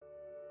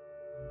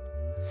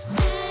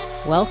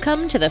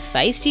Welcome to the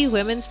Feisty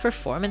Women's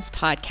Performance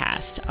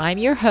Podcast. I'm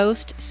your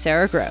host,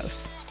 Sarah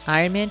Gross,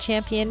 Ironman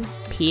champion,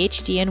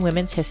 PhD in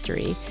women's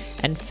history,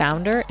 and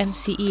founder and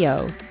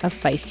CEO of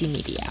Feisty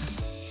Media.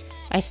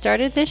 I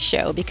started this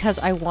show because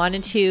I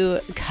wanted to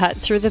cut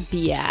through the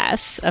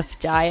BS of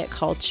diet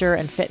culture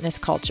and fitness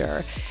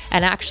culture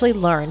and actually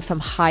learn from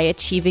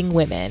high-achieving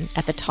women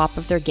at the top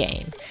of their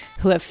game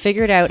who have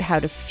figured out how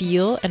to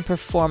feel and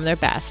perform their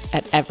best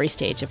at every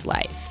stage of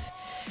life.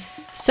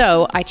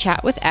 So I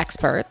chat with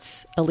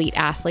experts, elite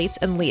athletes,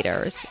 and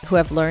leaders who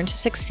have learned to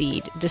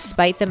succeed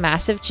despite the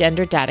massive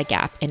gender data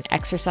gap in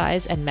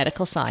exercise and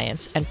medical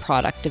science and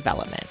product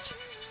development.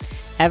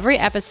 Every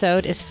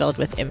episode is filled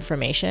with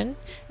information,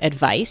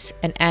 advice,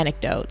 and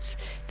anecdotes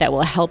that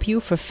will help you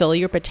fulfill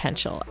your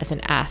potential as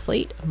an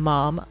athlete,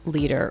 mom,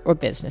 leader, or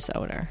business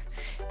owner.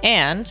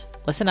 And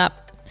listen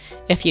up.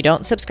 If you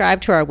don't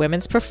subscribe to our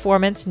Women's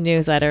Performance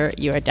newsletter,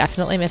 you are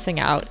definitely missing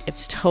out.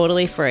 It's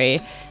totally free.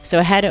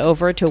 So head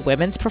over to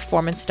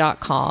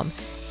womensperformance.com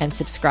and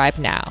subscribe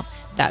now.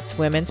 That's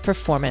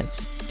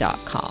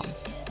womensperformance.com.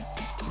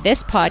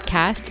 This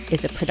podcast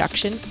is a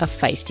production of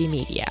Feisty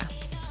Media.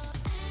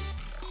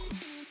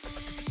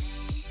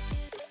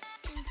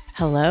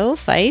 Hello,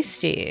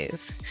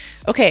 Feisties.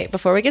 Okay,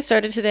 before we get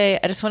started today,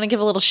 I just want to give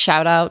a little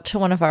shout out to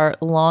one of our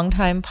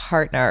longtime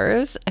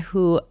partners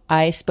who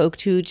I spoke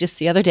to just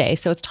the other day,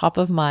 so it's top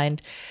of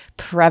mind,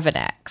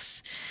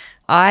 Previnex.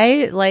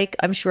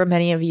 I'm sure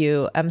many of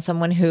you, am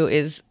someone who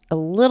is a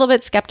little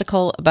bit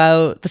skeptical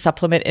about the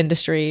supplement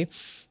industry.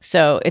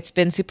 So it's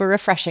been super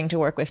refreshing to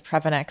work with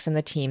Previnex and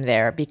the team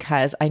there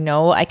because I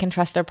know I can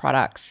trust their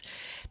products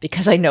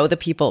because I know the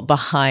people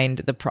behind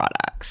the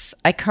products.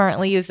 I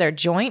currently use their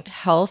joint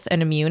health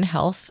and immune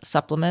health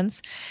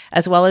supplements,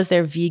 as well as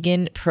their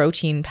vegan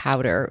protein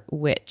powder,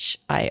 which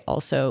I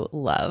also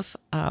love.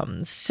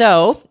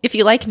 So if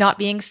you like not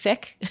being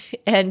sick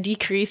and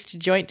decreased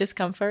joint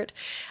discomfort,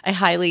 I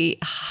highly,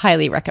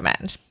 highly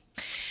recommend.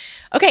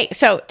 Okay,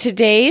 so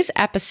today's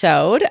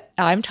episode,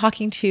 I'm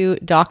talking to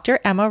Dr.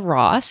 Emma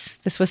Ross.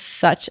 This was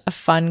such a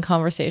fun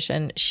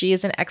conversation. She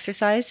is an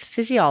exercise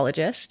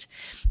physiologist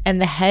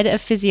and the head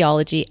of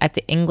physiology at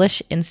the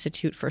English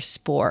Institute for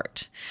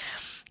Sport.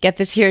 Get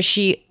this here,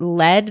 she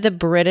led the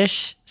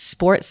British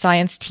sports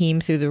science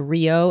team through the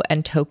Rio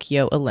and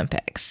Tokyo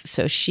Olympics.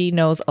 So she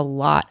knows a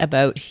lot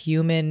about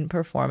human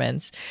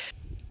performance.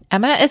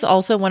 Emma is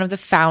also one of the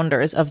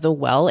founders of the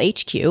Well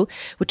HQ,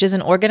 which is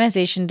an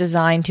organization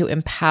designed to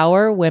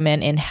empower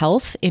women in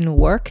health, in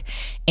work,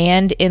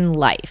 and in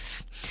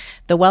life.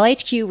 The Well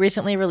HQ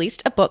recently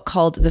released a book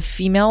called The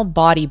Female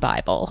Body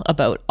Bible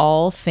about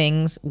all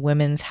things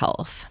women's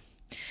health.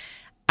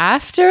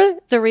 After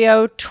the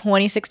Rio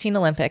 2016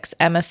 Olympics,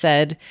 Emma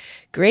said,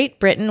 "Great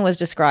Britain was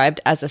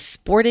described as a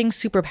sporting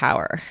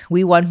superpower.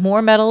 We won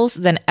more medals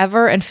than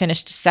ever and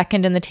finished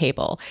second in the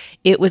table.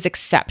 It was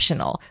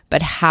exceptional,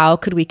 but how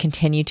could we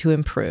continue to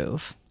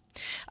improve?"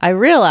 I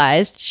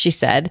realized, she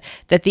said,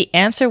 that the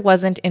answer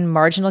wasn't in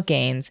marginal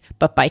gains,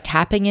 but by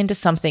tapping into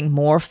something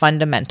more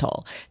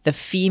fundamental, the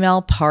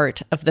female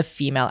part of the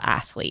female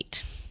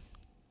athlete.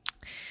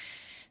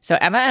 So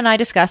Emma and I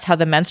discuss how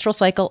the menstrual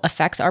cycle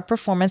affects our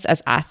performance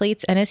as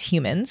athletes and as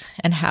humans,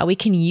 and how we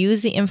can use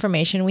the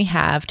information we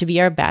have to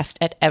be our best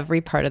at every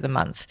part of the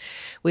month.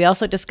 We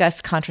also discuss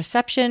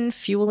contraception,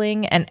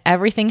 fueling, and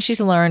everything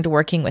she's learned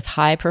working with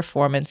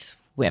high-performance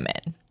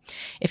women.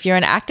 If you're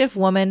an active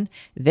woman,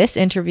 this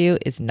interview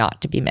is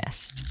not to be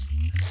missed.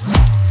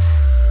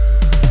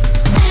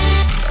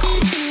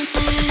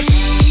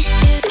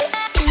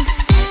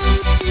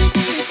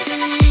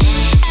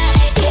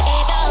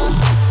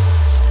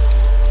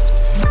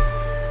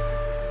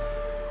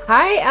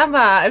 Hi, Emma.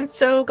 I'm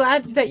so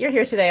glad that you're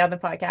here today on the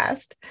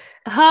podcast.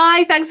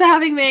 Hi, thanks for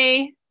having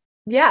me.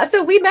 Yeah,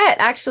 so we met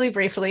actually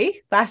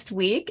briefly last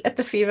week at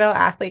the Female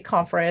Athlete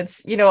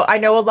Conference. I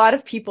know a lot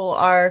of people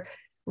are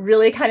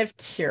really kind of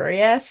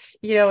curious,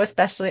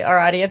 especially our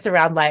audience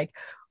around what's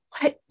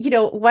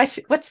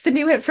the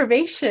new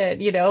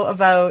information,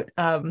 about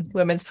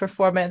women's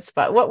performance.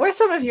 But what were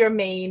some of your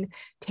main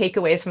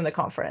takeaways from the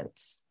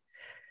conference?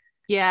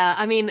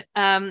 Yeah,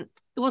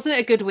 it wasn't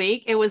a good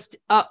week. It was,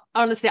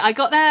 honestly, I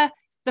got there,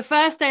 the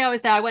first day I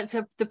was there, I went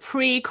to the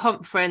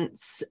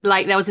pre-conference,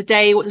 there was a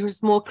day which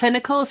was more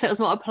clinical, so it was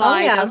more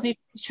applied. There was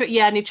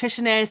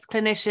nutritionists,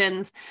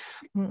 clinicians.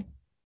 Mm-hmm.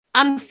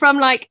 And from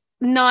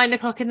 9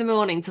 o'clock in the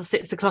morning till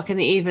 6 o'clock in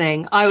the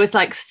evening, I was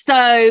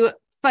so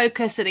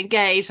focused and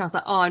engaged. I was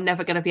oh, I'm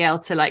never going to be able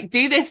to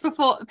do this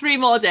for 3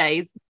 more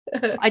days.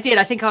 I did.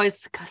 I think I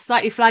was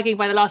slightly flagging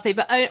by the last day,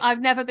 but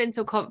I've never been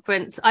to a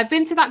conference. I've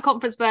been to that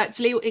conference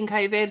virtually in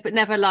COVID, but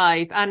never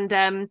live.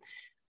 And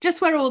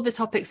just where all the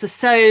topics are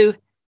so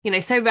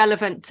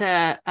relevant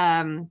to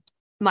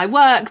my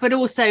work, but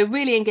also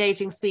really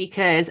engaging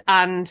speakers.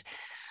 And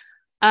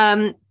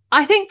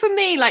I think for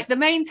me, the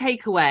main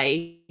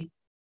takeaway,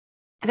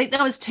 I think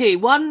there was 2.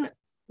 One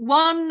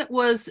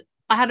was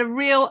I had a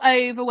real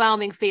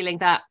overwhelming feeling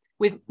that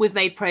we've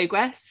made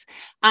progress.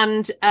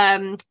 And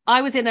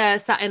I was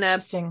sat in a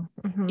Interesting.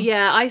 Mm-hmm.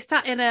 I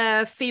sat in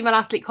a female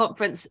athlete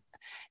conference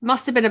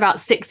must have been about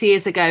 6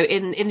 years ago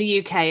in the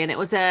UK, and it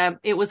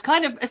was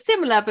kind of a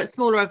similar but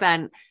smaller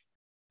event.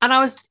 And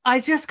I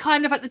just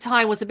kind of at the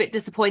time was a bit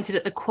disappointed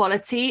at the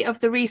quality of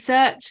the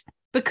research,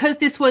 because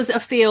this was a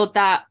field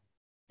that,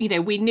 you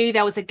know, we knew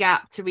there was a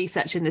gap to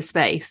research in this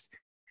space.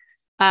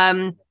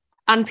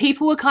 And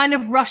people were kind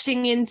of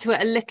rushing into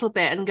it a little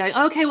bit and going,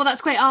 okay, well,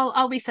 that's great.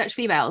 I'll research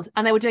females.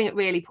 And they were doing it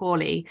really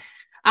poorly.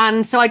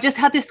 And so I just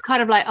had this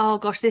kind of like, oh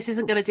gosh, this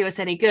isn't going to do us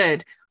any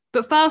good.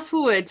 But fast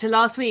forward to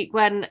last week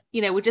when,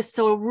 you know, we just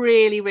saw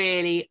really,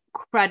 really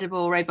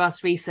credible,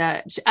 robust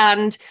research.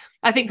 And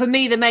I think for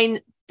me, the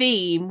main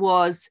theme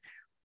was,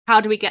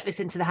 how do we get this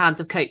into the hands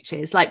of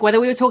coaches? Like whether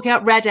we were talking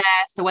about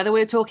Red-S, or whether we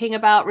were talking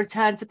about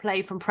return to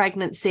play from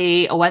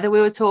pregnancy, or whether we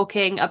were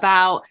talking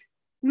about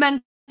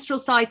menstrual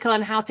cycle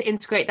and how to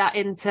integrate that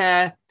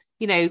into,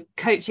 you know,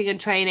 coaching and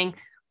training.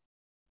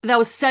 There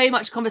was so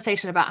much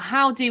conversation about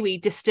how do we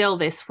distill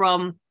this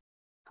from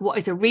what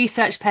is a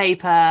research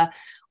paper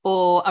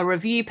or a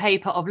review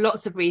paper of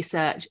lots of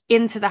research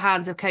into the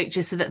hands of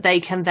coaches so that they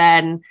can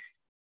then,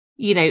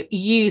 you know,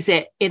 use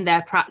it in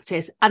their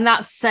practice. And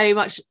that's so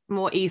much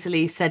more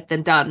easily said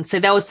than done.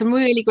 So there was some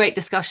really great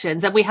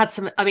discussions, and we had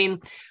some, I mean,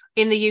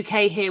 in the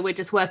UK here, we're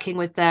just working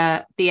with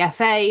the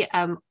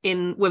FA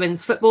in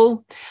women's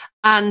football,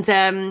 and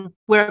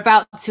we're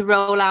about to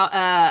roll out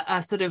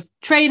a sort of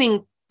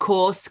training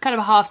course, kind of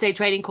a half-day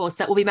training course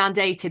that will be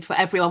mandated for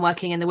everyone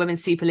working in the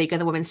Women's Super League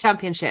and the Women's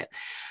Championship.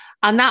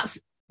 And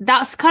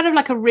that's kind of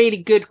like a really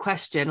good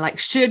question. Like,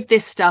 should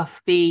this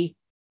stuff be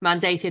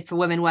mandated for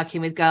women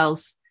working with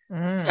girls?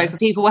 So for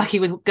people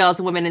working with girls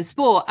and women in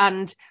sport,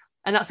 and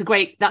that's a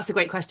great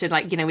question.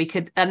 Like, you know, we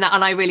could, and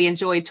I really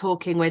enjoyed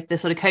talking with the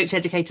sort of coach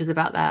educators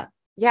about that.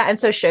 Yeah. And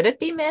so should it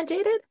be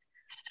mandated?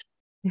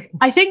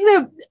 I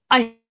think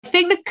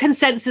the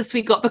consensus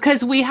we got,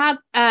 because we had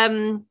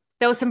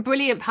there were some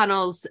brilliant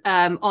panels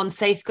on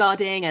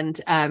safeguarding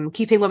and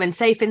keeping women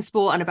safe in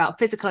sport, and about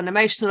physical and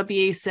emotional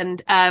abuse.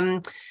 And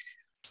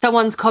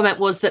someone's comment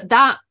was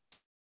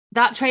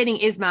that training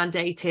is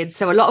mandated.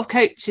 So a lot of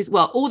coaches,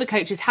 well, all the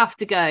coaches have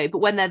to go, but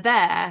when they're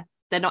there,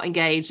 they're not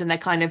engaged, and they're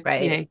kind of,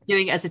 you know,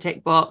 doing it as a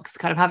tick box,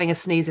 kind of having a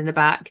snooze in the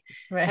back.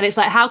 Right. And it's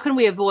like, how can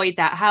we avoid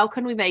that? How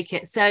can we make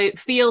it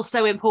feel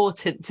so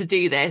important to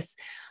do this?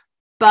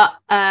 But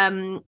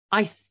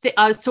I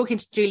was talking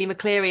to Julie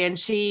McCleary, and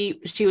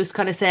she was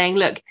kind of saying,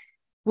 look,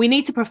 we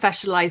need to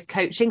professionalize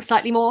coaching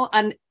slightly more.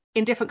 And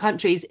in different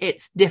countries,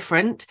 it's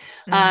different.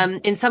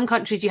 In some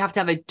countries, you have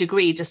to have a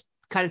degree just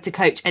kind of to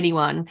coach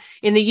anyone.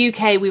 In the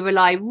UK, we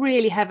rely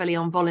really heavily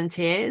on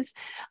volunteers,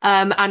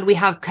 and we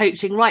have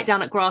coaching right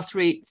down at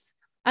grassroots.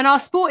 And our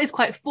sport is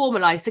quite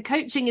formalized. So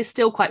coaching is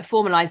still quite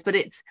formalized, but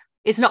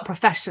it's not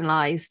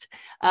professionalized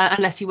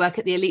unless you work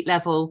at the elite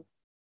level.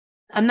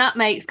 And that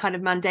makes kind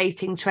of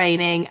mandating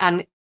training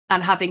and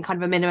having kind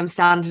of a minimum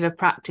standard of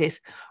practice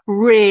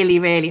really,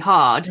 really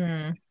hard.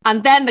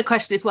 And then the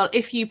question is, well,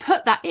 if you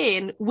put that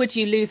in, would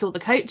you lose all the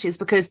coaches?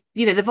 Because,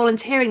 you know, the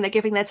volunteering, they're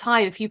giving their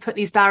time. If you put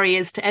these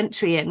barriers to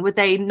entry in, would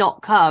they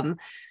not come?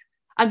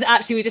 And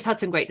actually, we just had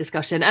some great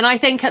discussion. And I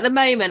think at the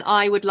moment,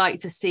 I would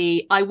like to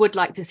see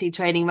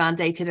training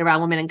mandated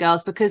around women and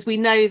girls, because we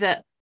know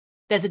that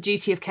there's a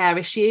duty of care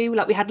issue.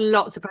 Like, we had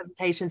lots of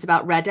presentations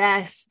about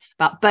Red-S,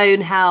 about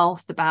bone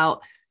health,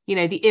 about, you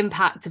know, the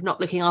impact of not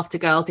looking after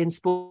girls in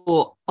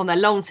sport on their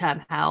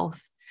long-term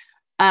health.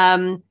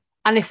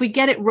 And if we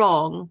get it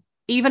wrong,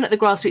 even at the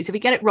grassroots, if we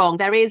get it wrong,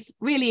 there is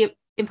really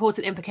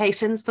important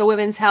implications for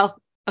women's health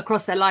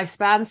across their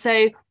lifespan.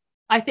 So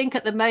I think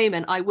at the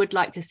moment, I would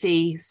like to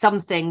see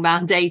something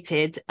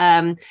mandated.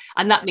 And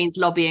that means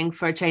lobbying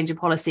for a change in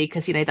policy,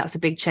 because, you know, that's a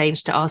big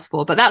change to ask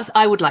for. But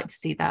I would like to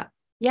see that.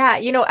 Yeah.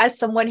 You know, as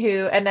someone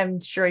who, and I'm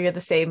sure you're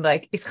the same,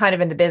 like, is kind of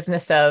in the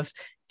business of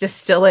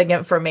distilling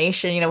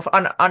information, you know,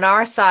 on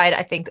our side,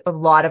 I think a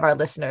lot of our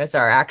listeners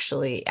are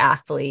actually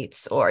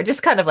athletes, or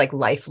just kind of like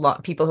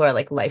lifelong people who are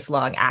like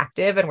lifelong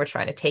active. And we're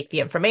trying to take the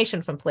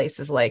information from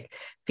places like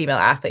Female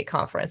Athlete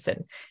Conference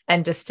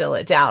and distill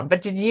it down.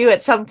 But did you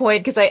at some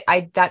point, because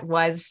I that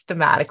was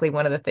thematically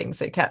one of the things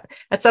that kept,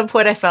 at some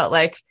point I felt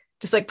like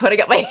just like putting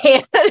up my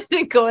hand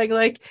and going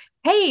like,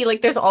 hey,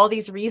 like there's all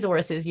these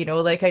resources, you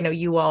know, like I know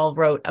you all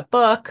wrote a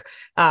book.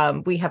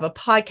 We have a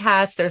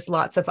podcast. There's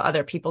lots of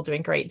other people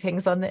doing great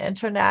things on the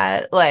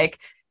internet. Like,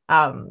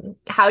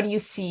 how do you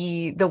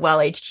see the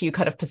Well HQ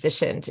kind of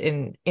positioned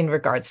in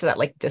regards to that,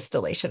 like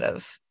distillation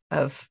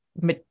of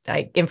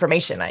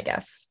information, I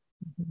guess?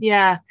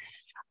 Yeah,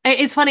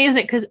 it's funny, isn't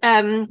it? Because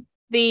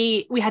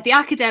we had the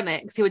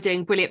academics who were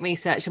doing brilliant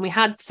research, and we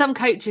had some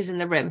coaches in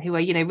the room who were,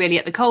 you know, really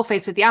at the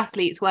coalface with the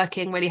athletes,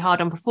 working really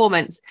hard on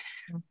performance.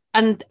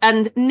 And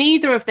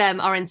neither of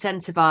them are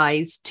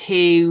incentivized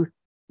to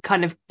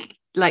kind of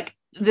like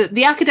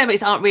the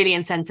academics aren't really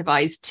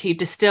incentivized to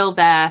distill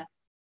their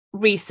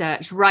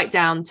research right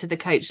down to the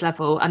coach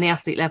level and the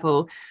athlete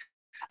level.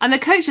 And the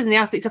coaches and the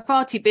athletes are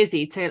far too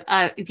busy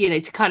to, you know,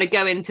 to kind of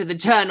go into the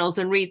journals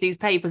and read these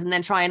papers and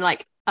then try and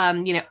like,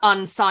 you know,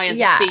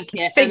 unscience speak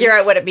it. Figure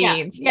out what it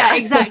means. Yeah,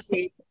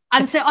 exactly.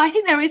 And so I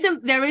think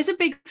there is a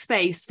big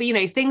space for, you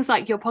know, things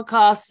like your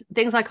podcast,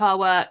 things like our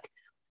work,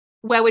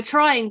 where we're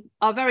trying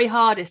our very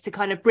hardest to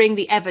kind of bring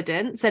the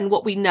evidence and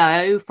what we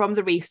know from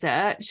the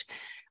research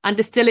and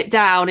distill it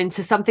down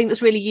into something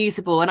that's really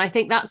usable. And I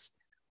think that's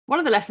one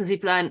of the lessons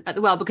we've learned at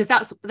the Well, because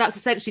that's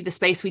essentially the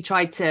space we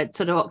tried to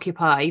sort of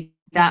occupy,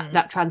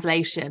 that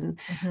translation.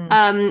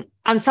 And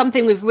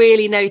something we've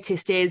really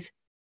noticed is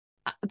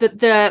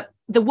that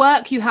the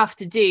work you have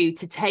to do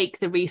to take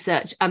the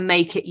research and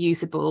make it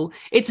usable.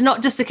 It's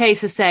not just a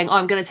case of saying, oh,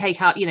 I'm going to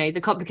take out, you know,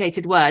 the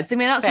complicated words. I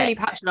mean, that's really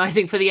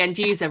patronizing for the end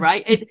user,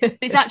 right?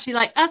 It's actually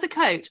like, as a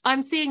coach,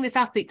 I'm seeing this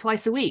athlete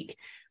twice a week.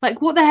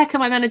 Like, what the heck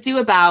am I going to do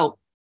about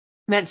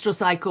menstrual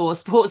cycle or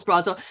sports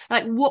bras? Or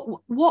like,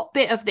 what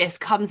bit of this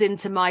comes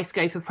into my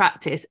scope of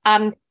practice?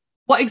 And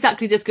what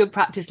exactly does good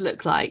practice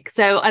look like?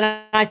 So,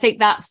 and I think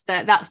that's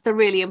the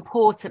really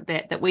important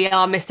bit that we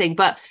are missing.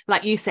 But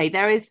like you say,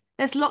 there's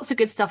lots of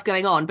good stuff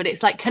going on, but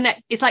it's like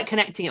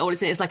connecting it all,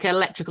 isn't it? It's like an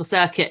electrical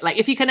circuit. Like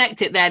if you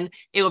connect it, then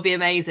it will be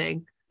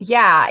amazing.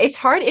 Yeah, it's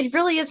hard. It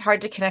really is hard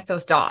to connect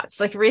those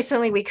dots. Like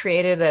recently we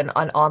created an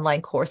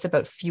online course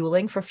about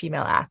fueling for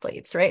female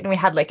athletes, right? And we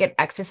had like an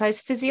exercise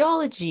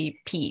physiology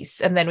piece.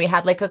 And then we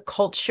had like a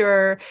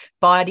culture,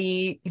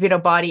 body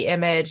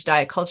image,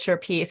 diet culture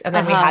piece. And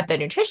then we had the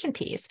nutrition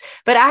piece.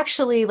 But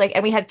actually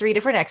and we had 3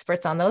 different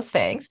experts on those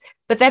things.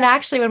 But then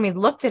actually when we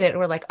looked at it,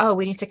 we're like, oh,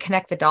 we need to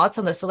connect the dots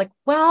on this. So like,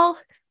 well,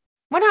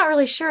 we're not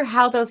really sure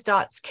how those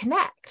dots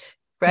connect.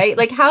 Right?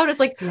 Like how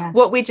does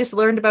what we just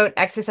learned about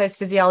exercise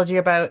physiology,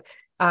 about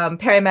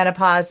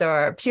perimenopause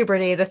or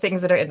puberty, the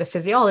things that are in the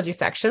physiology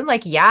section,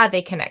 like, yeah,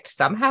 they connect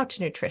somehow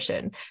to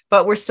nutrition,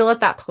 but we're still at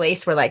that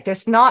place where like,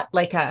 there's not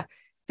like a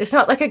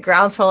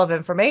groundswell of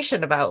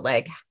information about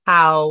like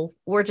how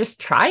we're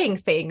just trying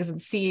things and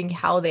seeing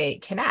how they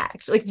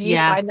connect. Like, do you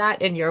find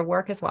that in your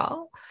work as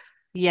well?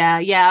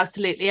 Yeah,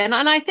 absolutely. And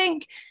I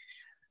think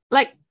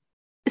like,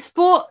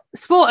 sport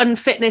and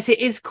fitness, it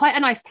is quite a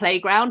nice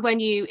playground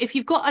if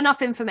you've got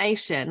enough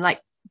information. Like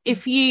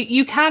if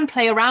you can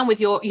play around with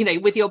your, you know,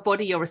 with your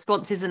body, your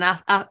responses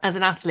as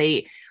an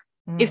athlete.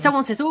 If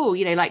someone says, oh,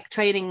 you know, like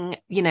training,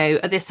 you know,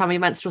 at this time of your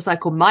menstrual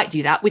cycle might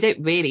do that, we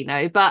don't really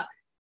know, but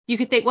you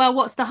could think, well,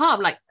 what's the harm?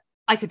 Like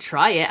I could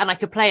try it and I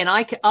could play and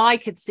I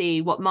could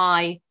see what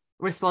my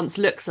response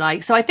looks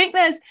like. So I think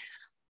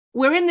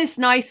we're in this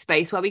nice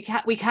space where we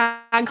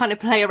can kind of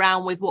play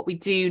around with what we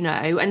do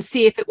know and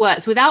see if it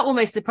works without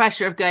almost the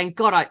pressure of going,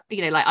 God,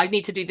 I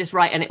need to do this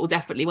right and it will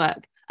definitely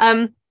work.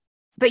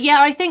 But yeah,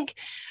 I think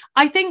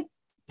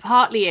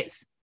partly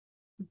it's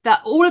that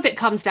all of it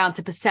comes down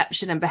to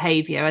perception and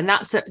behavior, and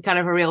that's kind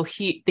of a real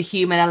the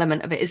human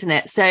element of it, isn't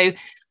it? So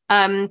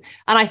and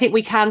I think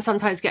we can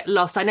sometimes get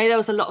lost. I know there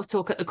was a lot of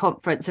talk at the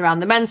conference around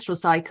the menstrual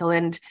cycle,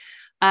 and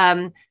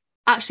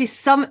actually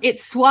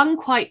it swung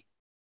quite,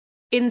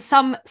 in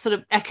some sort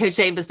of echo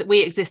chambers that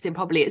we exist in,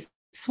 probably it's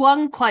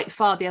swung quite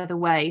far the other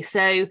way.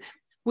 So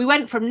we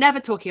went from never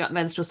talking about the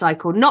menstrual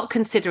cycle, not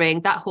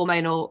considering that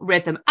hormonal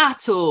rhythm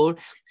at all,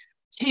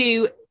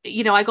 to,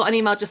 you know, I got an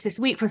email just this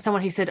week from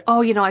someone who said,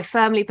 oh, you know, I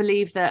firmly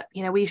believe that,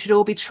 you know, we should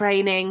all be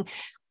training,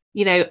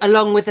 you know,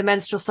 along with the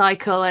menstrual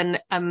cycle and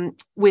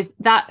with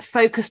that,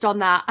 focused on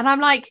that. And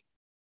I'm like,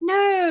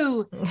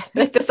 no,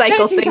 like the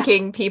cycle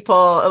syncing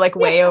people like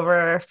way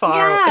over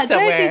far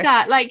somewhere. Don't do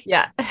that. Like,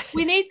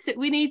 we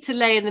need to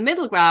lay in the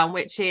middle ground,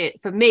 which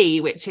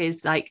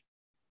is like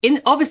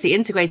obviously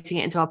integrating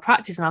it into our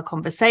practice and our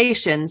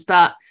conversations.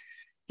 But,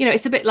 you know,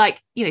 it's a bit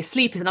like, you know,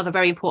 sleep is another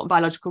very important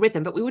biological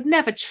rhythm, but we would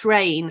never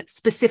train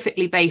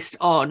specifically based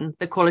on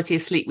the quality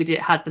of sleep we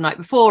had the night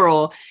before,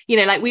 or, you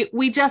know, like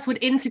we just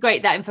would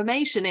integrate that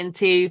information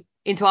into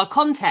our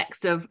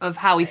context of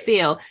how we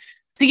feel.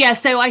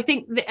 So I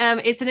think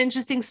it's an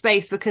interesting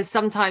space, because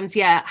sometimes,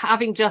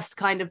 having just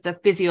kind of the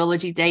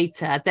physiology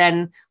data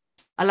then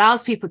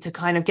allows people to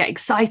kind of get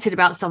excited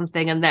about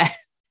something and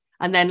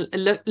then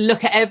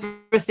look at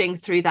everything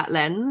through that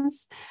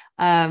lens.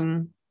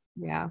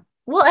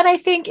 Well, and I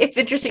think it's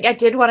interesting. I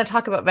did want to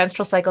talk about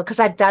menstrual cycle because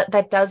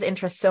that does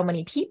interest so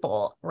many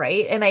people,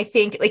 right? And I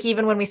think like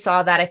even when we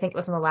saw that, I think it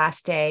was on the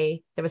last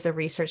day, there was a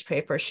research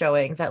paper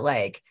showing that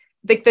like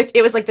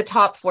it was like the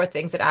top 4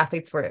 things that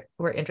athletes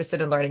were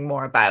interested in learning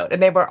more about,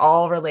 and they were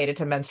all related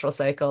to menstrual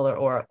cycle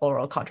or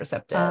oral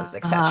contraceptives,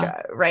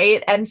 etc.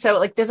 Right? And so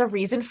like there's a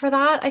reason for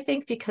that, I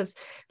think, because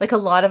like a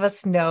lot of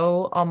us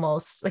know,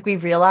 almost like we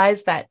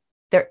realize that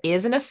there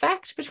is an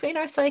effect between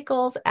our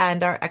cycles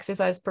and our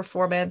exercise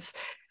performance.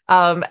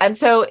 And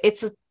so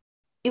it's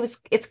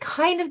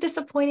kind of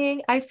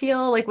disappointing, I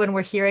feel like, when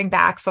we're hearing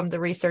back from the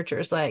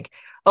researchers like,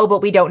 oh,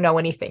 but we don't know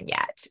anything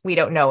yet. We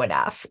don't know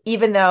enough,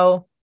 even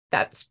though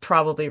that's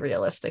probably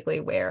realistically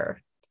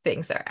where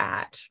things are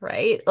at,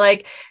 right?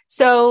 Like,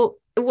 so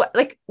what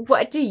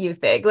do you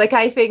think? Like,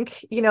 I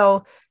think, you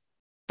know,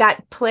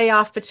 that play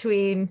off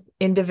between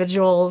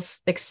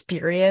individuals'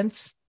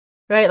 experience,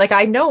 right? Like,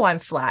 I know I'm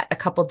flat a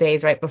couple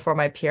days right before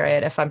my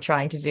period if I'm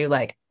trying to do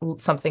like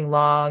something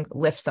long,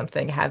 lift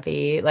something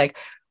heavy. Like,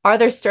 are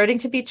there starting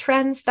to be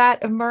trends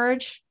that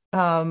emerge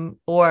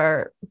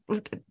or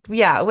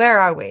yeah, where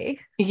are we?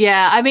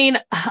 Yeah, I mean,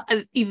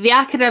 the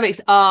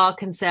academics are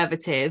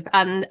conservative,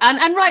 and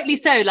rightly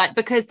so, like,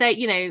 because they,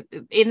 you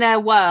know, in their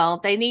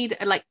world they need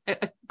like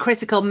a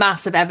critical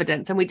mass of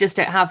evidence, and we just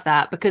don't have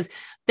that because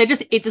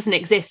it doesn't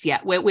exist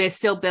yet. We're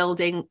still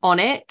building on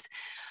it.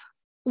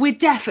 We're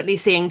definitely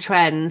seeing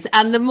trends,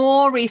 and the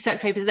more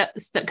research papers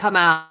that come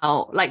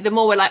out, like, the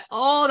more we're like,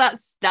 oh,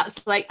 that's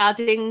like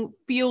adding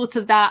fuel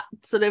to that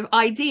sort of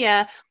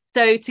idea.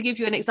 So to give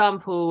you an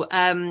example,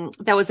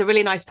 there was a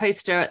really nice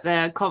poster at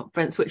the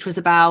conference, which was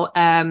about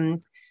high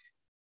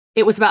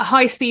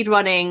speed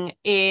running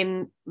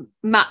in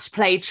match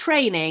play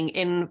training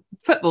in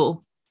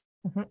football.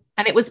 Mm-hmm.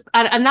 And it was,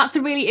 and that's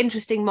a really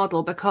interesting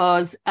model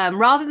because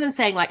rather than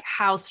saying like,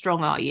 how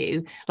strong are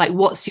you? Like,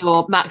 what's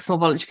your maximal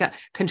voluntary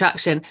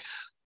contraction,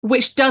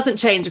 which doesn't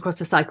change across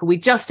the cycle. We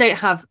just don't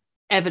have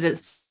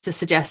evidence to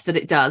suggest that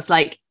it does.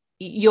 Like,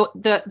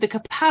 the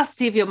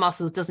capacity of your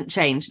muscles doesn't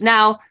change.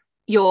 Now,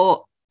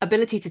 your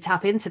ability to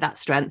tap into that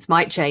strength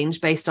might change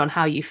based on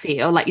how you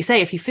feel. Like you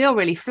say, if you feel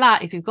really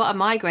flat, if you've got a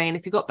migraine,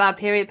 if you've got bad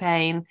period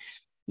pain,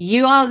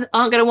 you aren't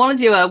going to want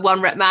to do a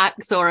 1 rep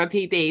max or a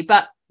PB.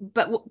 But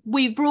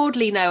we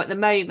broadly know at the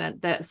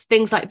moment that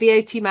things like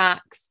VO2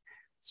 max,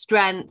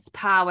 strength,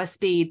 power,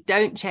 speed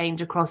don't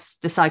change across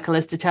the cycle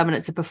as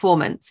determinants of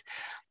performance.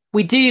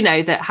 We do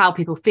know that how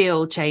people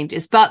feel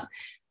changes, but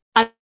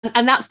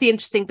and that's the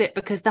interesting bit,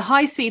 because the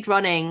high speed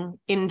running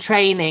in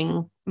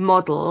training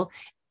model,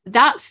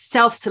 that's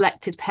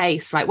self-selected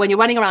pace, right? When you're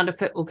running around a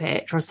football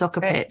pitch or a soccer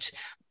pitch,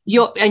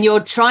 you're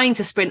trying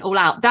to sprint all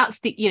out. That's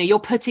the, you know, you're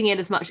putting in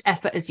as much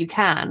effort as you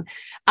can,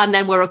 and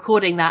then we're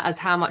recording that as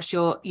how much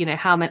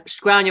how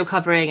much ground you're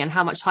covering and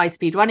how much high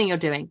speed running you're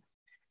doing.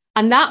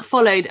 And that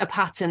followed a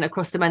pattern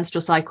across the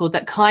menstrual cycle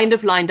that kind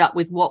of lined up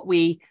with what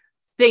we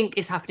think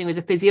is happening with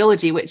the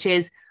physiology, which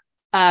is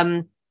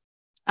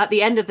at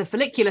the end of the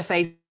follicular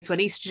phase, when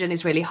estrogen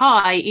is really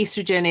high,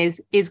 estrogen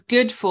is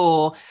good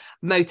for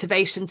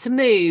motivation to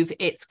move.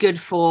 It's good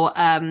for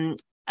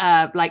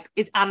like,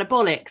 it's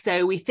anabolic,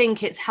 so we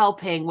think it's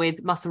helping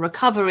with muscle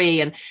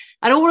recovery, and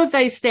all of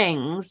those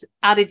things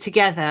added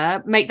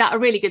together make that a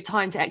really good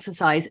time to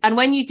exercise. And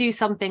when you do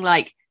something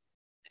like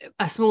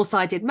a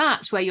small-sided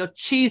match where you're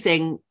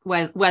choosing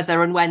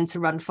whether and when to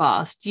run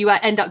fast, you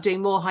end up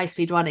doing more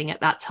high-speed running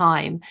at that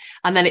time,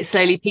 and then it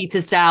slowly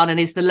peters down and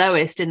is the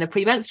lowest in the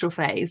premenstrual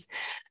phase.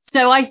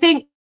 So I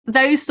think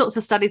those sorts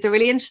of studies are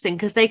really interesting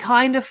because they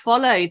kind of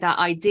follow that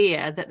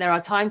idea that there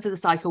are times of the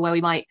cycle where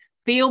we might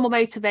feel more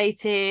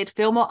motivated,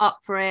 feel more up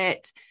for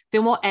it,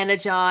 feel more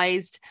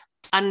energized,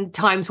 and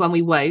times when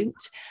we won't.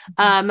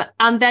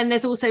 And then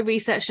there's also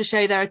research to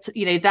show there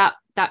are,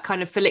 that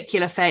kind of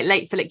follicular phase,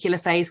 late follicular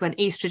phase, when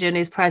estrogen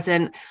is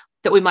present,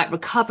 that we might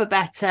recover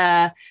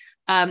better.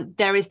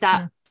 There is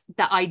that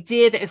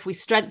idea that if we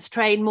strength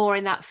train more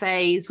in that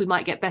phase, we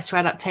might get better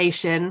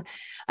adaptation.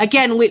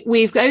 Again,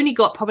 we've only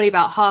got probably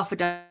about half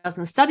a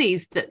dozen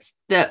studies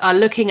that are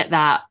looking at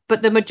that,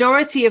 but the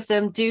majority of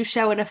them do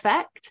show an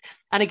effect.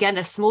 And again,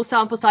 there's small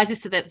sample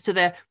sizes, so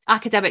the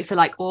academics are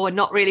like, oh,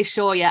 not really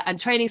sure yet. And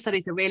training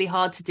studies are really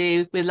hard to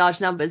do with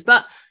large numbers.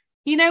 But,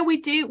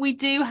 we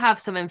do have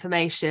some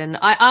information.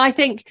 I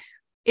think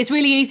it's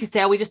really easy to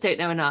say, oh, we just don't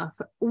know enough.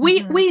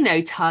 We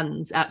know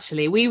tons,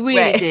 actually. We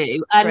really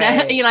do.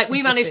 And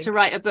we managed to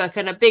write a book,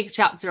 and a big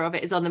chapter of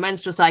it is on the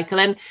menstrual cycle.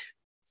 And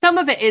some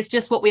of it is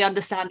just what we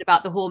understand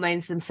about the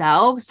hormones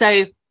themselves.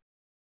 So,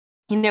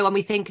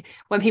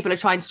 when people are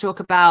trying to talk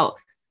about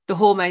the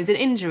hormones in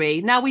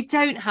injury, now we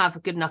don't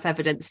have good enough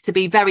evidence to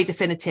be very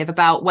definitive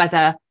about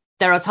whether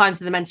there are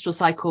times in the menstrual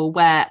cycle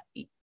where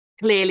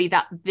clearly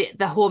that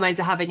the hormones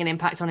are having an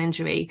impact on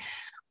injury.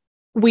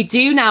 We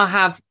do now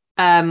have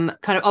kind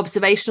of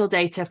observational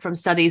data from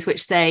studies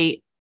which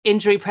say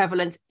injury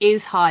prevalence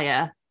is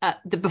higher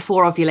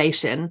before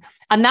ovulation,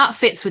 and that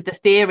fits with the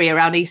theory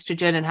around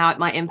estrogen and how it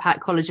might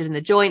impact collagen in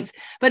the joints.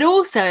 But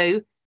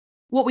also,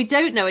 what we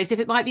don't know is if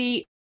it might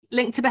be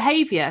linked to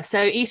behavior. So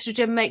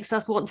estrogen makes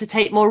us want to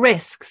take more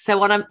risks. So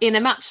when I'm in a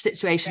match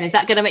situation, is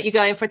that going to make you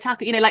go in for a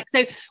tackle?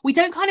 So we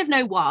don't kind of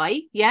know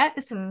why yet,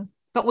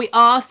 but we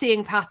are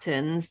seeing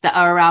patterns that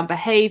are around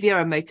behavior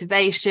and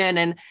motivation.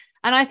 And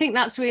I think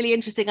that's really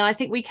interesting. And I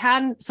think we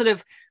can sort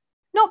of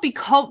not be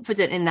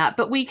confident in that,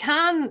 but we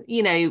can,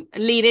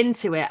 lean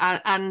into it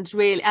and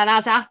really, and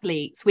as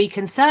athletes, we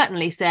can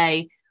certainly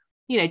say,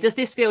 does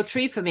this feel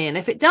true for me? And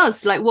if it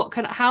does, like,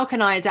 how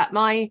can I adapt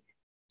my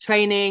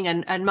training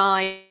and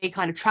my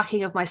kind of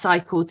tracking of my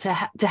cycle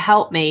to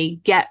help me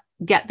get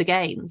the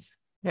gains?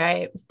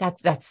 Right.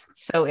 That's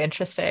so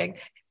interesting.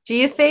 Do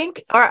you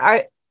think,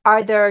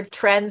 are there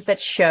trends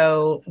that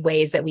show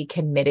ways that we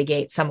can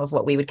mitigate some of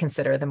what we would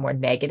consider the more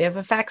negative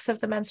effects of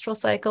the menstrual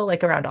cycle,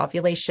 like around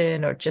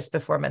ovulation or just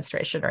before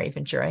menstruation or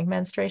even during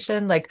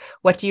menstruation? Like,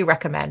 what do you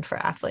recommend for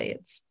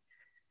athletes?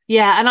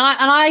 Yeah, and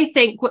I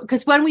think,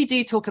 because when we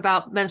do talk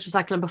about menstrual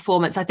cycle and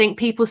performance, I think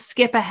people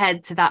skip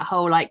ahead to that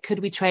whole, like, could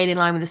we train in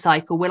line with the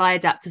cycle? Will I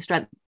adapt to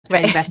strength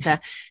train better.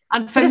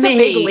 And for me, a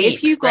big leap,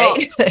 if you got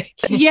right?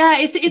 yeah,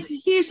 it's a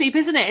huge leap,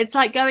 isn't it? It's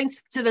like going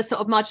to the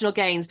sort of marginal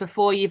gains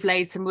before you've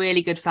laid some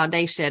really good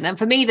foundation. And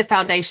for me, the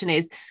foundation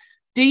is,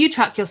 do you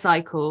track your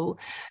cycle?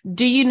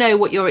 Do you know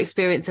what your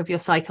experience of your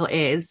cycle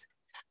is?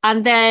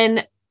 And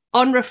then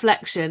on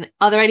reflection,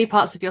 are there any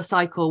parts of your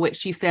cycle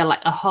which you feel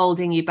like are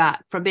holding you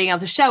back from being able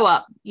to show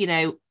up, you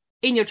know,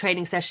 in your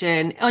training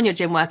session, on your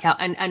gym workout,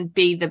 and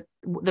be the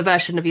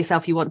version of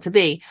yourself you want to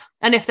be?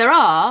 And if there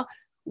are,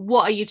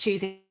 what are you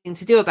choosing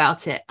to do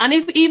about it? And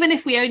even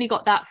if we only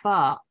got that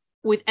far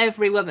with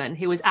every woman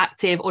who was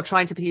active or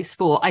trying to pursue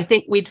sport, I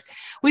think we'd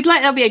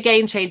like there'll be a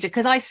game changer,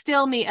 because I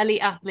still meet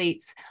elite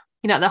athletes,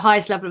 you know, at the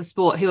highest level of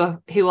sport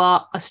who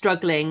are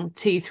struggling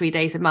 2-3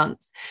 days a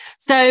month.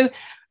 So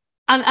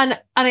and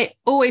it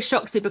always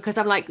shocks me, because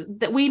I'm like,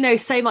 that we know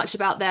so much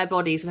about their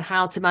bodies and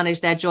how to manage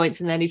their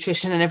joints and their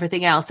nutrition and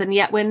everything else, and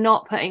yet we're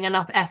not putting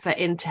enough effort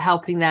into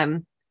helping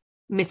them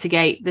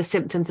mitigate the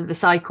symptoms of the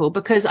cycle.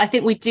 Because I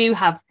think we do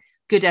have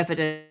good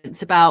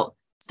evidence about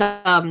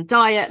some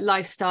diet,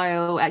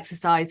 lifestyle,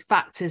 exercise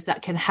factors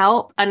that can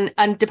help, and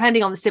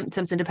depending on the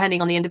symptoms and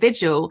depending on the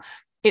individual,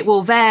 it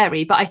will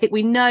vary. But I think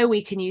we know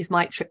we can use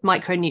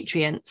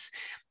micronutrients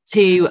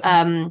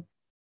to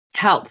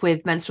help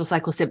with menstrual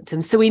cycle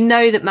symptoms. So we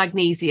know that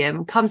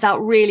magnesium comes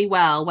out really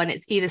well when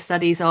it's either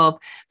studies of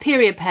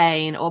period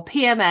pain or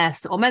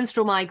PMS or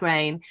menstrual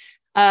migraine.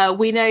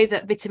 We know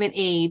that vitamin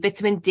E,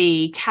 vitamin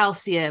D,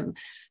 calcium.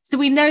 So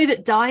we know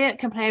that diet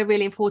can play a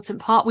really important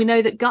part. We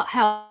know that gut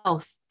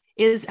health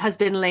has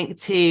been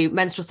linked to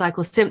menstrual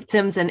cycle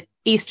symptoms and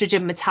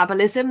estrogen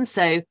metabolism.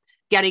 So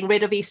getting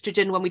rid of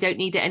estrogen when we don't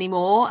need it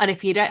anymore. And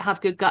if you don't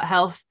have good gut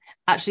health,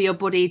 actually your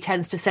body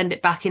tends to send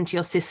it back into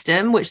your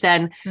system, which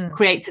then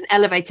creates an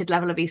elevated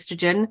level of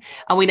estrogen.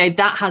 And we know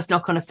that has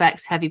knock-on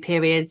effects: heavy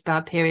periods,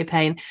 bad period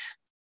pain.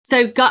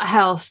 So gut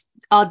health,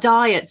 our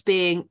diets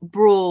being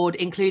broad,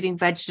 including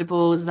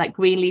vegetables, like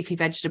green leafy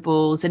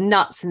vegetables and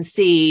nuts and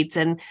seeds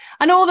and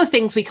all the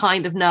things we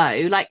kind of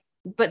know, like,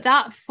 but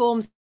that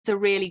forms a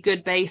really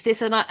good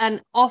basis.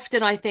 And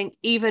often I think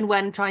even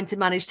when trying to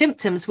manage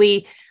symptoms,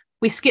 we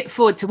skip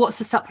forward to what's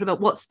the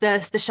supplement, what's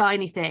the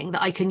shiny thing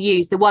that I can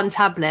use, the one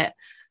tablet.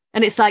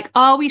 And it's like,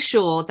 are we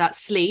sure that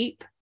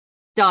sleep,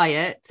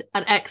 diet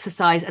and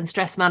exercise and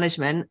stress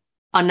management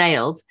are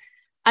nailed?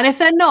 And if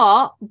they're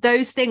not,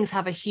 those things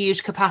have a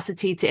huge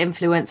capacity to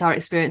influence our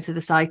experience of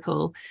the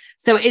cycle.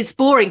 So it's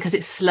boring because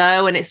it's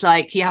slow, and it's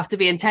like you have to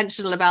be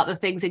intentional about the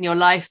things in your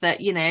life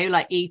that, you know,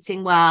 like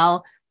eating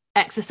well,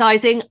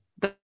 exercising,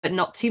 but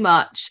not too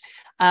much,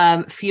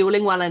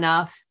 fueling well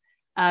enough,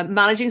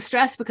 managing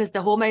stress, because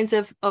the hormones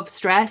of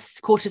stress,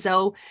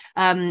 cortisol,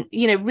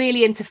 you know,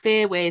 really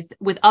interfere with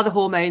other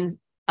hormones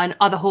and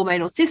other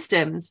hormonal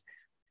systems,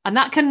 and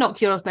that can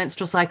knock your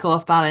menstrual cycle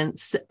off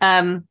balance.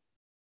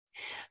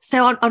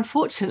 So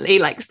unfortunately,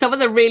 like, some of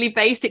the really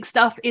basic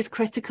stuff is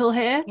critical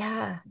here.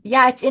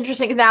 Yeah, it's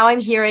interesting. Now I'm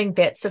hearing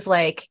bits of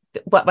like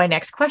what my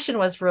next question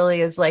was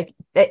really is like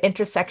the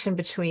intersection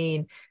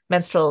between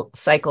menstrual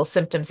cycle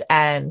symptoms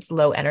and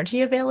low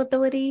energy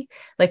availability,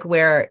 like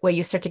where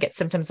you start to get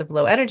symptoms of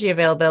low energy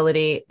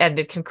availability and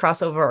it can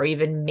cross over or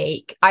even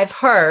make, I've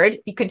heard,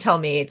 you can tell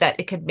me, that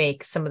it could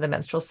make some of the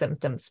menstrual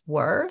symptoms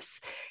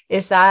worse.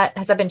 Has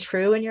that been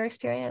true in your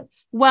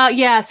experience? Well,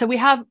 yeah. So we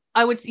have,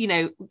 I would, you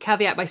know,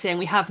 caveat by saying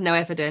we have no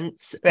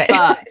evidence, right.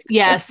 But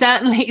yeah,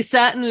 certainly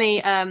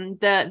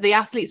the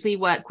athletes we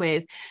work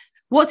with,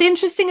 what's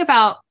interesting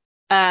about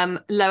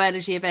low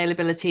energy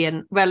availability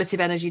and relative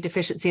energy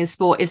deficiency in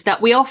sport is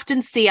that we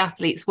often see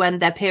athletes when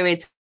their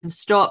periods have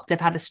stopped, they've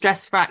had a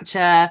stress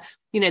fracture,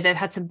 you know, they've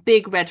had some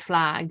big red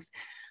flags.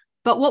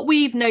 But what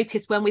we've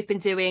noticed when we've been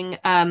doing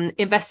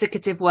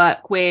investigative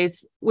work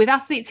with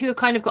athletes who have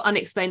kind of got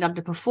unexplained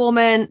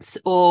underperformance,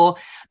 or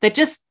they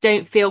just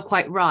don't feel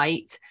quite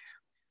right,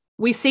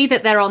 we see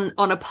that they're on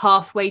a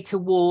pathway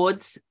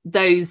towards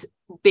those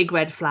big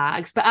red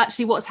flags. But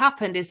actually what's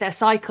happened is their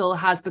cycle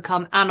has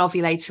become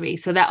anovulatory.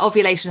 So their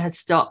ovulation has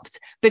stopped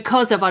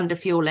because of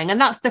underfueling. And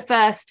that's the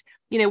first,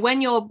 you know, when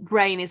your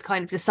brain is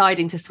kind of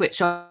deciding to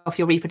switch off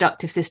your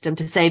reproductive system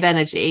to save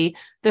energy,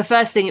 the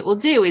first thing it will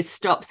do is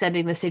stop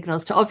sending the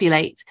signals to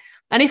ovulate.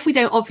 And if we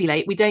don't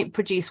ovulate, we don't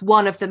produce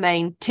one of the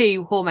main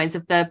two hormones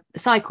of the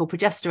cycle,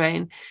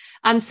 progesterone.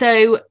 And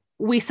so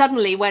we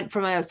suddenly went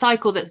from a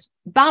cycle that's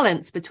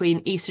balanced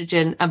between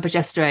estrogen and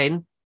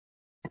progesterone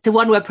to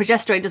one where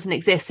progesterone doesn't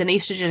exist and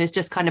estrogen is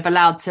just kind of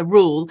allowed to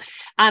rule.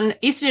 And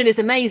estrogen is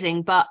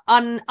amazing, but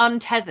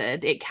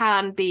untethered, it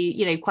can be,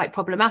 you know, quite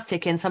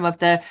problematic in some of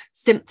the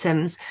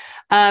symptoms.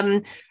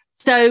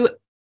 So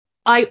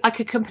I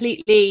could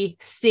completely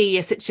see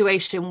a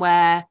situation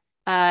where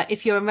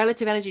if you're in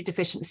relative energy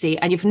deficiency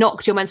and you've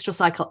knocked your menstrual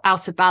cycle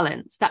out of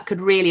balance, that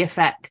could really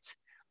affect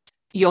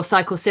your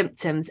cycle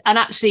symptoms. And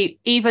actually,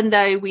 even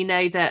though we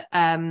know that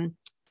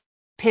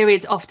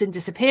periods often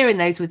disappear in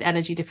those with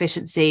energy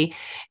deficiency,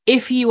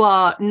 if you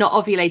are not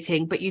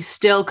ovulating but you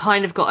still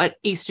kind of got an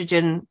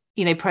estrogen,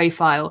 you know,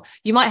 profile,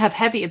 you might have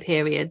heavier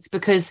periods,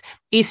 because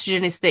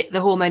estrogen is the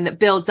hormone that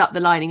builds up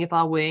the lining of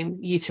our womb,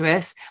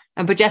 uterus,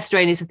 and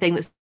progesterone is the thing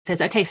that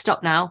says, okay,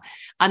 stop now.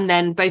 And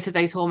then both of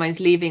those hormones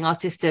leaving our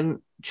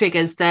system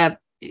triggers the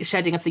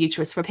shedding of the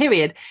uterus for a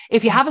period.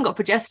 If you haven't got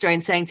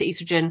progesterone saying to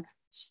estrogen,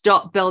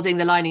 stop building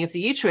the lining of the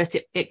uterus,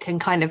 it can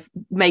kind of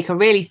make a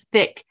really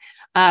thick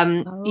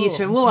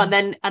uterine wall.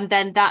 And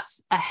then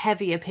that's a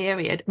heavier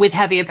period with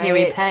heavier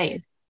period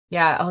pain.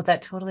 Yeah. Oh,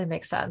 that totally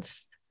makes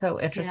sense. So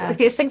interesting. Like,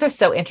 these things are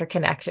so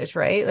interconnected,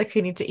 right? Like,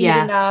 we need to eat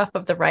enough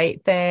of the right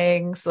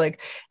things.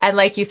 Like, and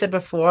like you said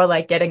before,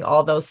 like getting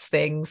all those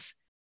things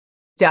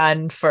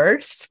done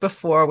first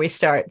before we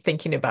start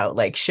thinking about,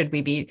 like, should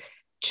we be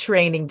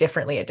training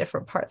differently at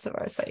different parts of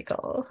our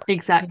cycle?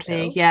 Exactly.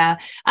 You know? Yeah.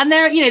 And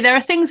there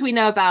are things we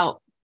know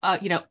about,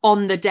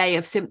 on the day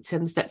of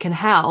symptoms that can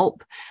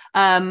help.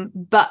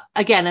 But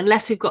again,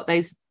 unless we've got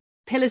those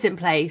pillars in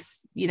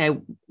place,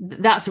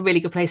 that's a really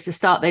good place to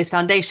start those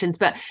foundations.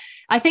 But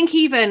I think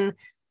I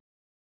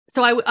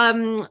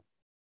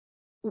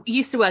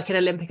used to work in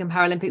Olympic and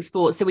Paralympic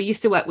sports. So we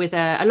used to work with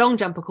a long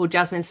jumper called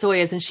Jasmine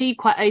Sawyers, and she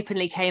quite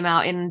openly came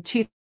out in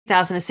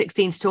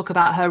 2016 to talk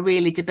about her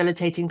really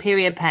debilitating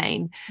period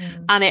pain.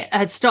 And it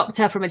had stopped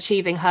her from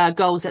achieving her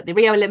goals at the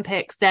Rio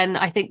Olympics. Then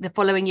I think the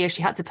following year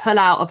she had to pull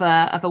out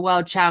of a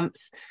world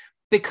champs,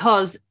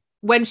 because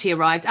when she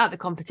arrived at the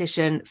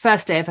competition,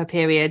 first day of her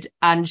period,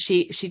 and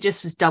she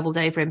just was doubled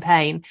over in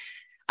pain.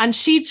 And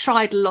she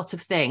tried a lot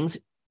of things.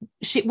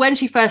 When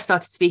she first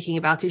started speaking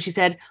about it, she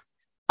said,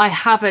 I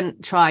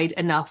haven't tried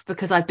enough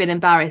because I've been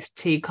embarrassed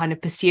to kind of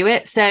pursue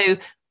it. So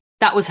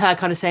that was her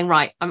kind of saying,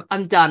 right,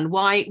 I'm done.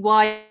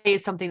 Why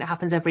is something that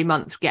happens every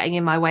month getting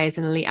in my way as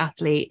an elite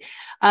athlete?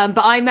 But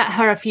I met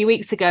her a few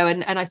weeks ago,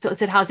 and I sort of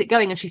said, how's it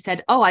going? And she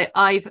said, oh,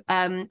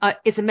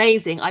 it's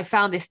amazing. I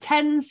found this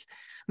TENS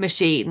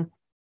machine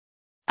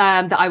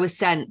that I was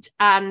sent,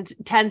 and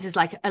TENS is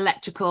like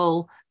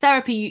electrical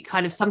therapy. You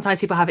kind of,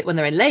 sometimes people have it when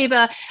they're in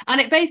labor, and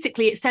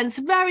it sends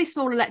very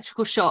small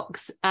electrical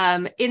shocks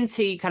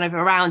into kind of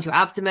around your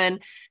abdomen.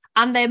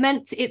 And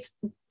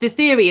the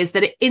theory is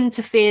that it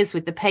interferes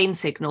with the pain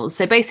signals.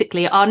 So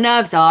basically our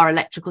nerves are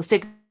electrical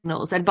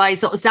signals, and by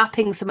sort of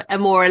zapping some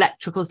more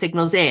electrical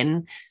signals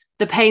in,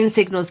 the pain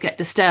signals get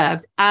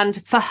disturbed.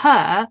 And for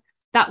her,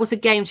 that was a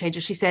game changer.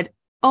 She said,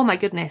 oh my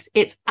goodness,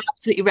 it's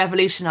absolutely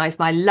revolutionized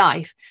my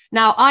life.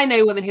 Now, I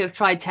know women who have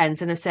tried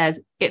TENS and have said,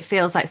 it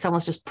feels like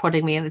someone's just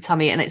prodding me in the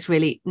tummy and it's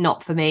really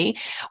not for me,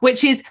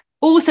 which is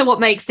also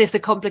what makes this a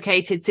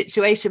complicated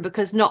situation,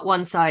 because not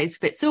one size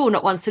fits all,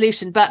 not one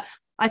solution. But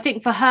I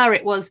think for her,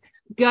 it was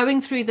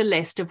going through the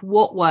list of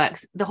what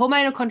works. The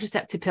hormonal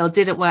contraceptive pill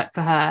didn't work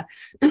for her.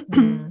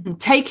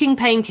 Taking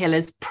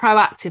painkillers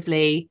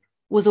proactively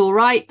was all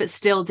right, but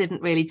still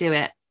didn't really do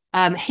it.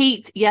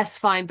 Heat, yes,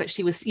 fine, but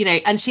she was,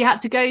 and she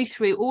had to go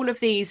through all of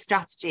these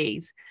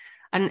strategies,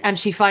 and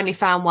she finally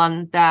found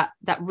one that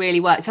really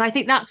works. And I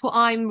think that's what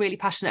I'm really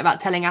passionate about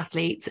telling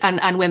athletes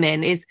and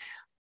women is,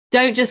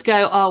 don't just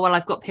go, oh well,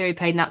 I've got period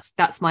pain,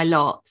 that's my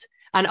lot,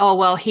 and oh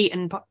well, heat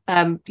and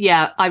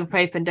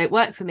ibuprofen don't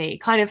work for me.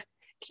 Kind of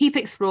keep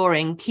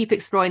exploring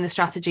the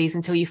strategies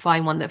until you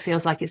find one that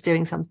feels like it's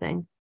doing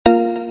something.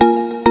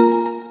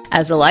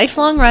 As a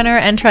lifelong runner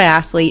and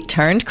triathlete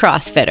turned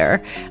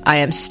CrossFitter, I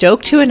am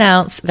stoked to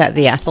announce that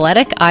the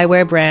athletic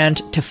eyewear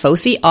brand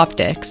Tifosi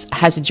Optics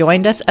has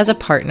joined us as a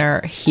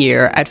partner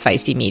here at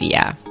Feisty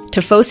Media.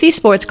 Tifosi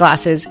sports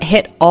glasses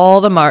hit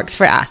all the marks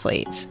for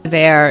athletes.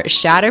 They're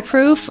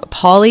shatterproof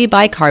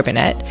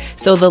polybicarbonate,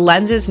 so the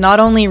lenses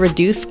not only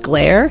reduce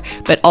glare,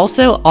 but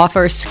also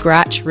offer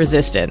scratch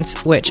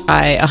resistance, which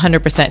I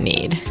 100%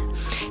 need.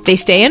 They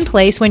stay in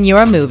place when you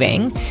are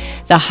moving.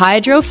 The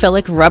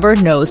hydrophilic rubber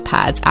nose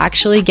pads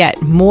actually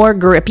get more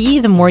grippy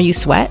the more you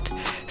sweat,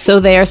 so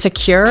they are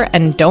secure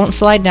and don't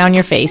slide down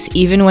your face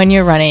even when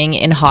you're running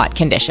in hot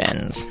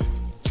conditions.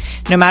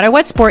 No matter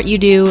what sport you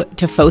do,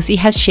 Tifosi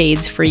has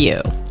shades for you.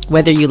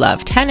 Whether you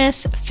love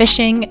tennis,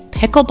 fishing,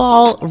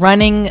 pickleball,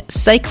 running,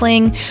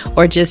 cycling,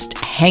 or just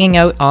hanging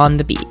out on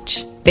the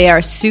beach. They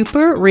are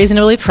super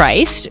reasonably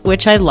priced,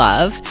 which I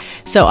love,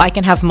 so I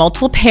can have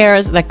multiple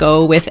pairs that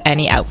go with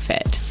any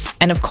outfit.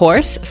 And of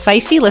course,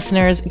 Feisty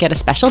listeners get a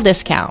special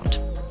discount.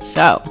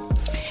 So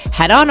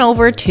head on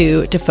over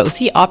to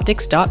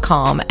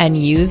tifosioptics.com and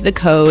use the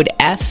code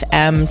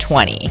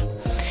FM20.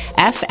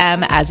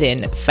 FM as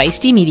in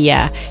Feisty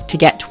Media to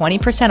get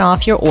 20%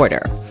 off your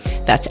order.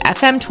 That's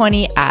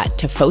FM20 at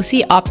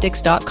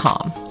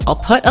tifosioptics.com. I'll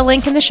put a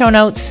link in the show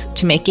notes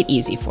to make it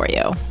easy for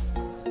you.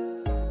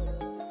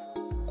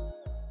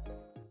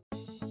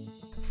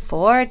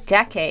 For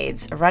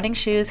decades, running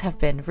shoes have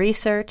been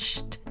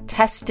researched,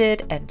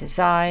 tested, and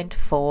designed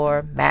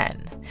for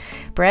men.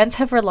 Brands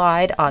have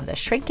relied on the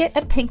shrink it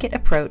and pink it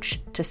approach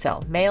to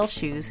sell male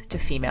shoes to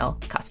female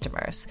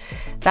customers.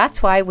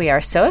 That's why we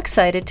are so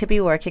excited to be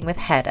working with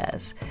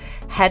Hedas.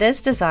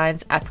 Hedas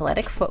designs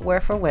athletic footwear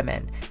for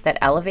women that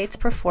elevates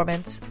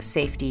performance,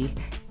 safety,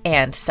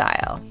 and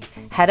style.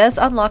 Hedas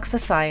unlocks the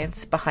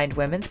science behind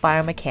women's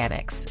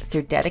biomechanics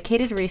through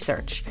dedicated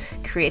research,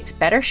 creates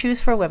better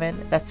shoes for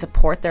women that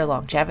support their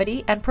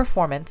longevity and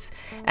performance,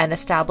 and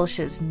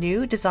establishes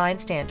new design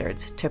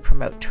standards to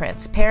promote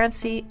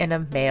transparency in a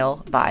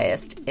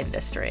male-biased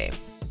industry.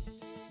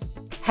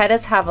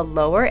 Hedas have a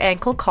lower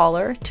ankle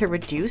collar to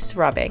reduce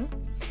rubbing,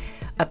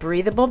 a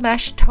breathable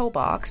mesh toe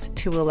box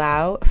to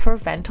allow for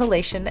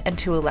ventilation and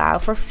to allow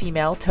for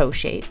female toe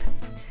shape,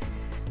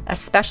 a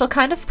special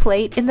kind of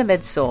plate in the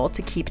midsole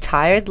to keep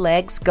tired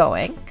legs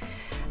going,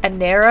 a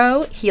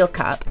narrow heel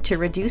cup to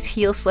reduce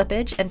heel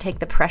slippage and take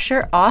the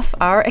pressure off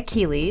our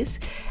Achilles,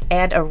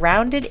 and a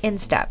rounded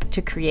instep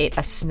to create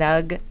a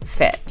snug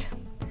fit.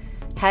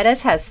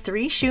 Hedas has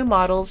 3 shoe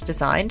models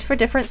designed for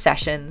different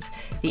sessions: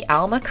 the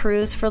Alma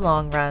Cruise for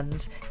long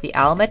runs, the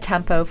Alma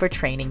Tempo for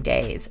training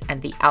days,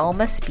 and the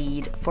Alma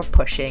Speed for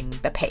pushing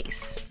the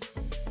pace.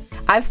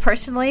 I've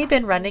personally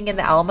been running in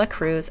the Alma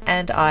Cruise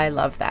and I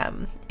love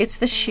them. It's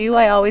the shoe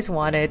I always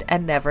wanted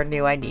and never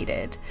knew I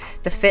needed.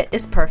 The fit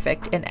is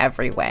perfect in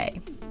every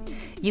way.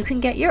 You can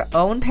get your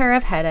own pair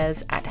of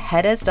Hedas at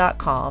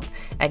hedas.com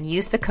and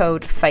use the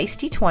code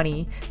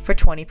FEISTY20 for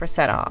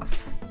 20%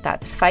 off.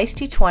 That's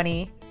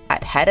FEISTY20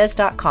 at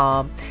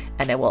hedas.com,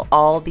 and it will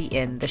all be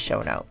in the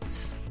show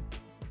notes.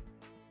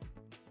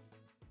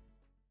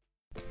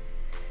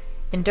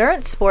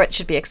 Endurance sports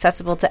should be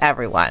accessible to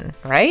everyone,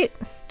 right?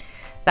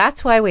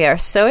 That's why we are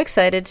so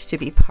excited to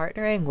be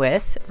partnering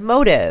with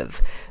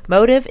Motive.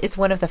 Motive is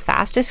one of the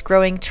fastest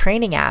growing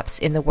training apps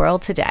in the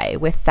world today,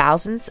 with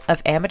thousands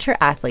of amateur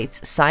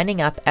athletes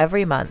signing up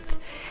every month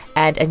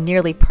and a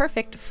nearly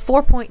perfect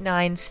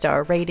 4.9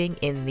 star rating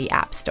in the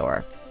App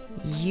Store.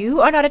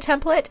 You are not a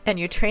template, and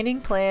your training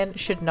plan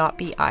should not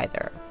be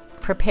either.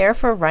 Prepare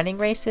for running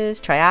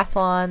races,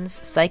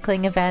 triathlons,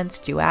 cycling events,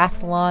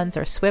 duathlons,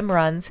 or swim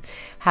runs,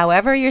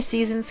 however your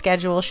season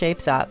schedule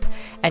shapes up,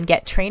 and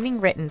get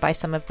training written by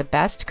some of the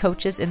best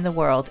coaches in the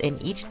world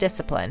in each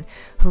discipline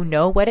who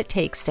know what it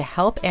takes to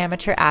help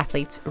amateur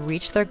athletes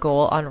reach their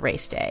goal on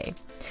race day.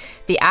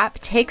 The app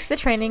takes the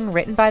training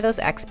written by those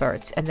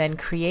experts and then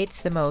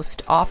creates the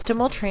most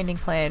optimal training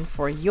plan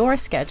for your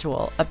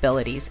schedule,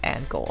 abilities,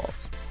 and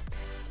goals.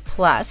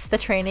 Plus, the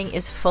training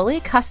is fully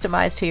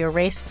customized to your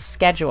race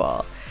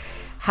schedule,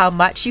 how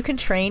much you can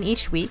train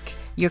each week,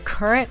 your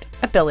current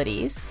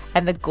abilities,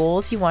 and the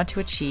goals you want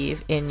to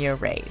achieve in your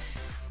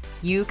race.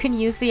 You can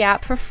use the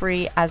app for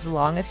free as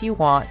long as you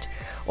want,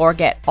 or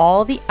get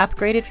all the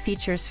upgraded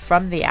features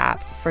from the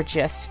app for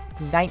just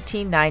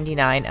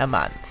 $19.99 a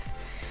month.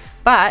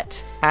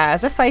 But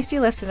as a Feisty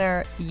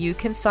listener, you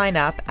can sign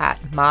up at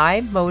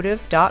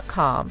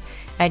mymotive.com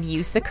and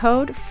use the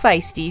code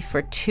FEISTY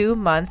for 2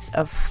 months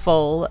of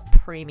full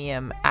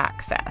premium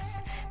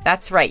access.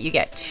 That's right, you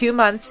get 2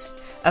 months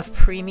of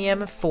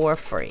premium for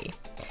free.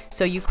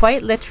 So you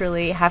quite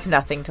literally have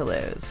nothing to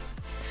lose.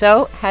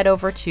 So head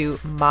over to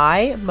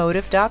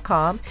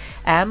mymotive.com,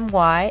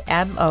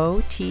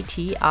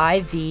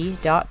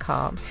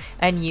 MYMOTTIV.com,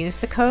 and use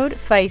the code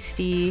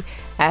FEISTY,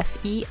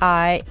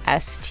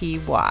 FEISTY.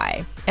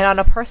 And on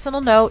a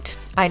personal note,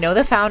 I know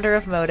the founder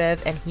of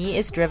Motive, and he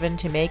is driven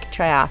to make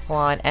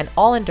triathlon and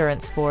all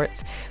endurance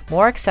sports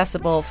more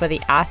accessible for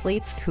the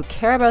athletes who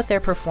care about their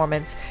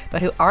performance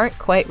but who aren't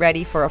quite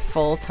ready for a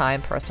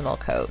full-time personal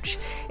coach.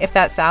 If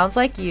that sounds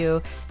like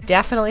you,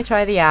 definitely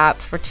try the app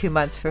for 2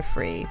 months for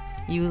free.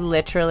 You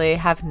literally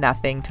have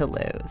nothing to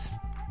lose.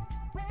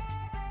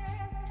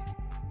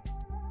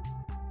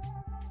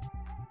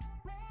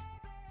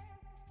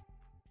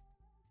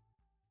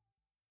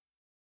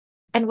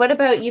 And what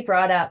about, you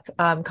brought up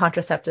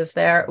contraceptives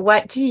there.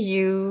 What do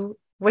you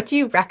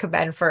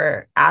recommend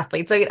for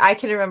athletes? Like, I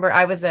can remember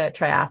I was a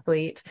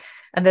triathlete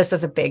and this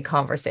was a big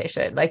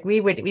conversation. Like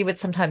we would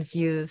sometimes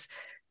use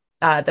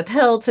the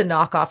pill to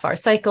knock off our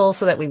cycle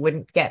so that we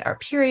wouldn't get our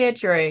period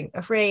during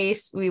a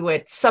race.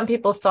 Some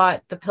people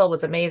thought the pill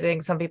was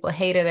amazing. Some people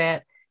hated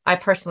it. I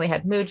personally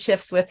had mood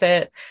shifts with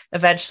it,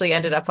 eventually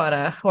ended up on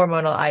a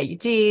hormonal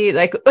IUD.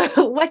 Like,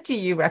 what do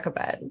you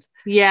recommend?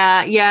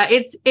 Yeah.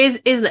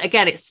 Isn't it?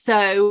 Again, it's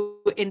so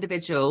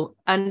individual,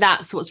 and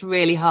that's what's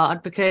really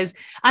hard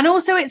and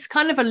also it's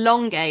kind of a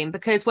long game,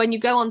 because when you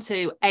go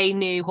onto a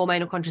new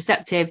hormonal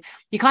contraceptive,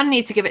 you kind of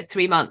need to give it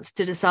 3 months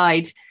to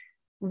decide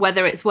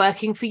whether it's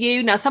working for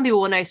you. Now, some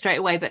people will know straight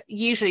away, but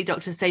usually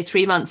doctors say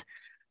 3 months.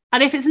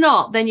 And if it's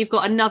not, then you've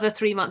got another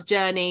 3 month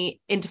journey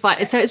into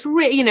fight. So it's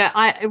really,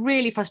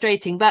 really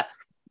frustrating. But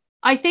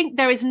I think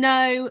there is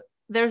no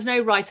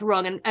right or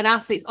wrong. And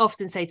athletes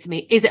often say to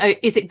me, is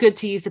it good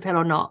to use the pill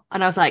or not?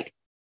 And I was like,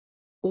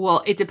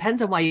 well, it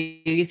depends on why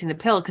you're using the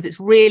pill, because it's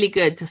really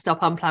good to stop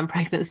unplanned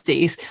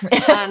pregnancies.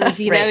 And, right.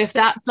 If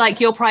that's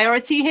like your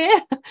priority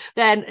here,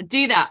 then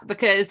do that,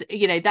 because,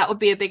 that would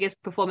be a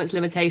biggest performance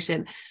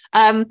limitation.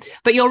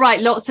 But you're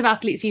right. Lots of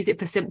athletes use it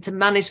for symptom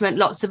management.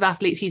 Lots of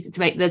athletes use it to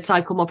make the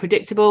cycle more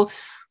predictable.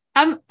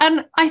 And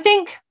I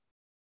think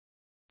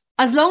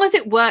as long as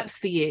it works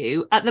for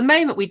you, at the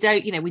moment, we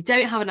don't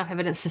have enough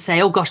evidence to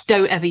say, oh gosh,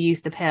 don't ever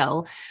use the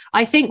pill.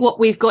 I think what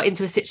we've got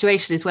into a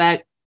situation is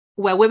where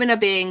women are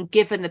being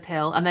given the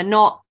pill and they're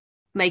not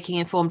making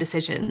informed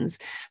decisions.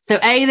 So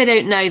they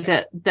don't know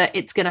that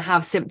it's going to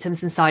have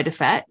symptoms and side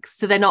effects.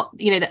 So they're not,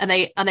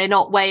 and they're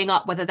not weighing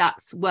up whether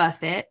that's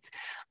worth it.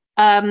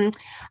 And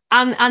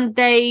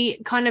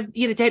they kind of,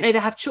 don't know they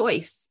have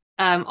choice.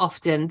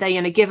 often.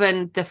 They,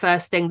 given the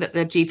first thing that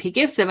the GP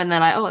gives them, and they're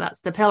like, oh,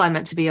 that's the pill I'm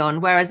meant to be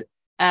on. Whereas,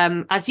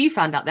 as you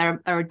found out,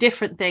 there are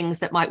different things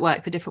that might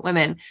work for different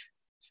women.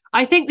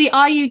 I think the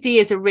IUD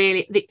is the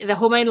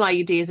hormonal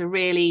IUD is a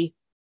really,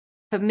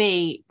 for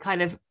me,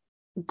 kind of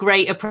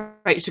great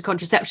approach to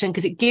contraception,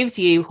 because it gives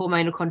you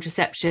hormonal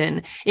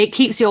contraception. It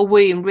keeps your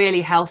womb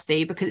really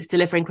healthy because it's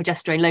delivering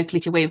progesterone locally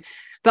to your womb.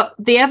 But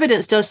the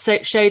evidence does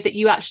show that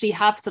you actually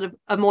have sort of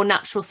a more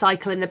natural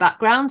cycle in the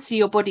background. So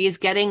your body is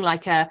getting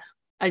like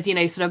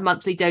sort of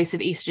monthly dose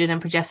of estrogen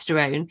and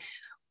progesterone.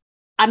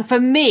 And for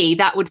me,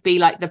 that would be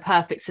like the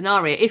perfect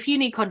scenario. If you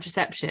need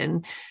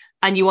contraception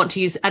and you want to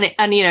use,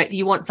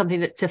 you want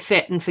something to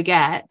fit and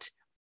forget,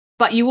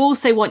 but you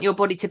also want your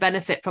body to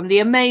benefit from the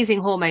amazing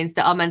hormones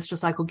that our menstrual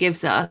cycle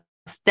gives us,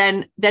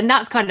 then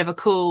that's kind of a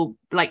cool,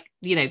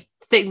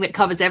 thing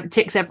that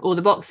ticks all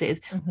the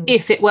boxes,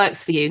 if it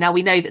works for you. Now,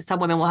 we know that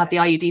some women will have the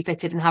IUD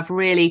fitted and have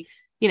really,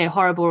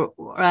 horrible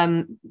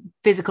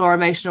physical or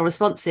emotional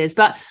responses.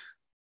 But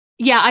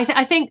yeah,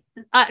 I think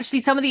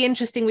actually some of the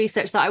interesting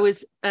research that I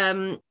was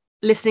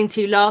listening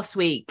to last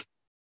week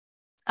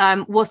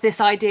was this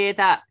idea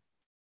that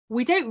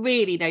we don't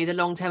really know the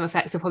long-term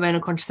effects of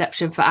hormonal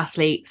contraception for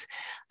athletes.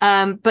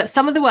 But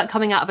some of the work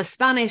coming out of a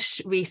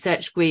Spanish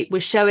research group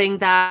was showing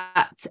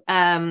that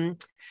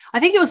I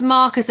think it was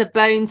markers of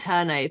bone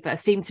turnover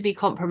seemed to be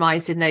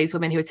compromised in those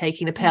women who were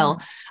taking the pill.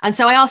 And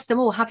so I asked them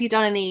all, have you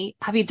done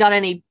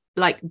any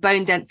like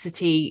bone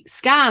density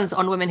scans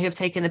on women who have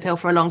taken the pill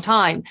for a long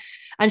time?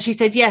 And she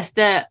said, yes,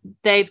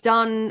 they've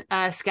done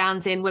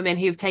scans in women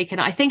who've taken,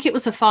 I think it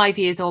was for 5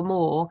 years or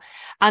more.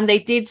 And they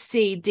did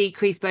see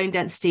decreased bone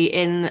density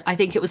in, I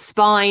think it was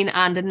spine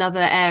and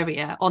another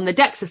area on the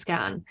DEXA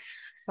scan.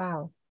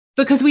 Wow.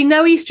 Because we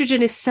know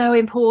estrogen is so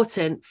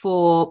important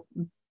for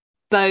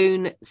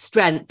bone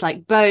strength,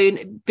 like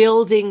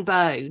building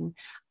bone.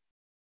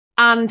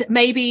 And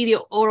maybe the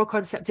oral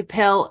contraceptive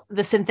pill,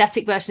 the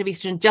synthetic version of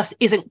estrogen, just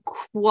isn't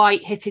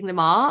quite hitting the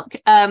mark.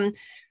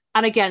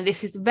 And again,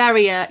 this is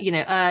very,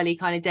 early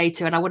kind of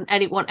data. And I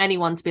wouldn't want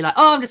anyone to be like,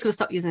 oh, I'm just going to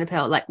stop using the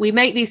pill. Like, we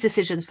make these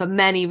decisions for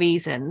many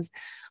reasons.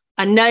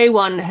 And no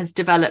one has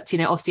developed,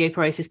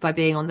 osteoporosis by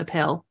being on the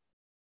pill.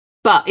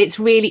 But that's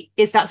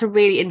a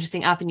really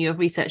interesting avenue of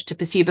research to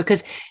pursue,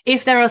 because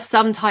if there are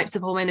some types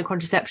of hormonal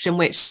contraception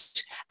which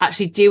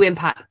actually do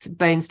impact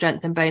bone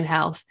strength and bone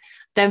health,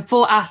 then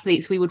for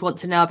athletes, we would want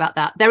to know about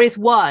that. There is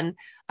one,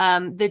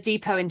 the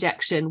depot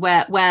injection,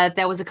 where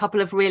there was a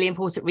couple of really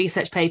important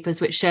research papers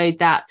which showed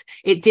that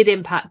it did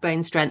impact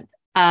bone strength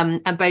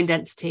and bone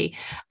density,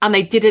 and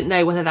they didn't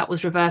know whether that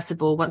was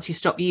reversible once you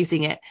stop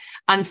using it.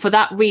 And for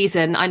that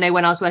reason, I know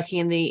when I was working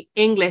in the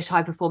English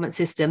high performance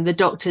system, the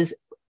doctors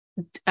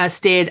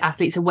steered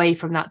athletes away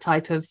from that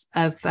type of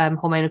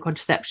hormonal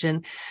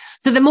contraception.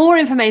 So the more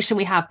information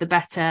we have, the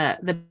better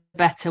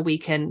we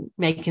can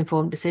make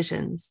informed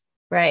decisions.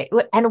 Right.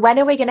 And when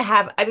are we going to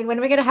have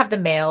the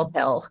male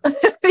pill?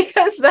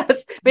 Because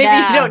that's, maybe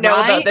you don't know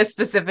about this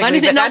specifically. When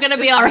is it not going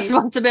to be our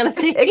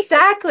responsibility?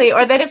 Exactly.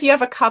 Or then if you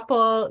have a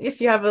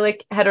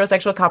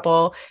heterosexual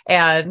couple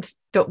and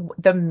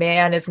the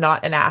man is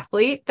not an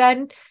athlete,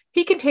 then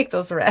he can take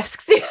those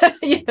risks.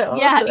 Yeah,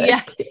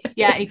 exactly.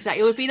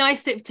 It would be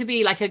nice to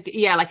be like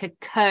a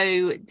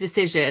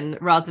co-decision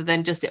rather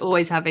than just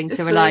always having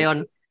to rely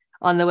on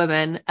the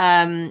women.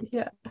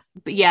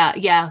 But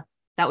yeah,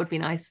 that would be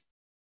nice.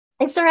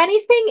 Is there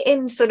anything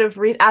in sort of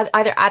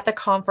either at the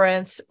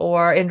conference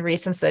or in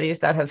recent studies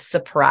that have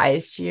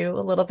surprised you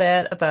a little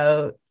bit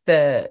about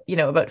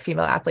about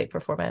female athlete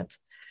performance?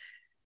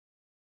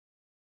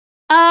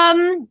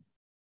 I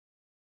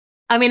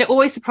mean, it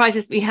always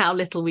surprises me how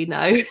little we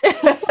know.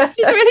 It's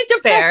really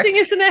depressing,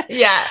 isn't it?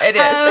 Yeah, it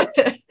is.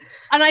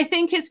 And I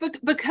think it's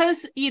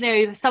because,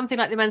 something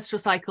like the menstrual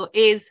cycle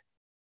is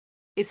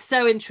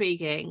so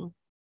intriguing.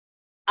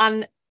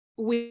 And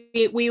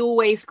we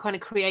always kind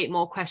of create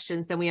more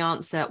questions than we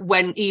answer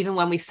even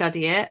when we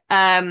study it.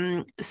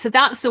 So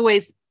that's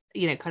always,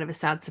 kind of a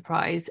sad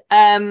surprise.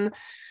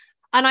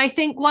 And I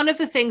think one of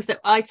the things that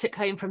I took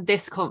home from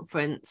this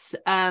conference,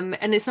 and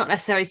it's not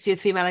necessarily to do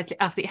with female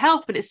athlete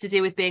health, but it's to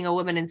do with being a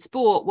woman in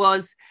sport,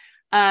 was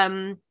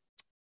the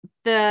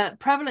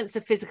prevalence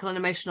of physical and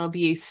emotional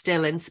abuse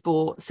still in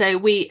sport. So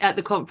at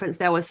the conference,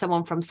 there was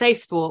someone from Safe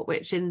Sport,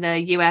 which in the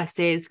US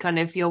is kind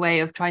of your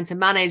way of trying to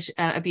manage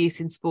abuse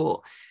in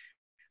sport.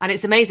 And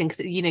it's amazing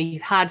because,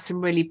 you've had some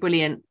really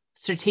brilliant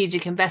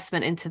strategic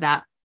investment into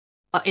that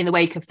in the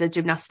wake of the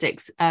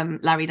gymnastics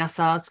Larry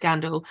Nassar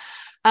scandal.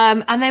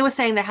 And they were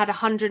saying they had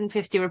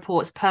 150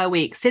 reports per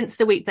week since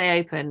the week they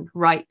opened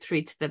right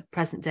through to the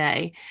present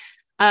day.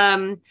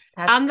 That's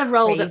and the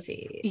role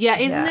crazy.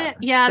 Isn't it?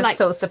 Yeah, that's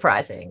so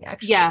surprising,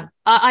 actually. Yeah,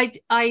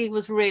 I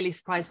was really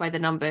surprised by the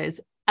numbers.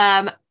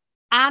 And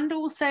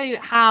also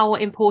how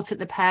important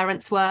the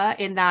parents were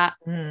in that,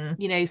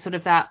 sort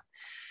of that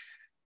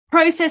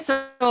process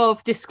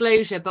of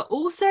disclosure, but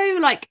also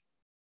like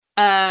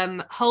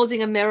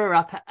holding a mirror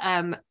up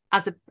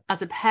as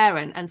as a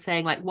parent and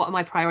saying like, what am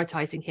I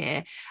prioritizing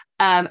here?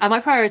 Am I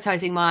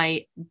prioritizing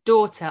my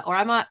daughter, or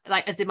am I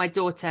like, as in my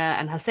daughter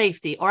and her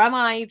safety, or am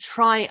I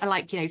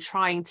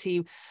trying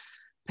to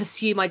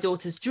pursue my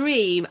daughter's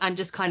dream and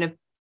just kind of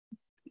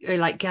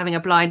like having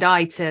a blind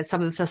eye to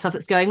some of the stuff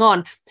that's going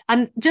on?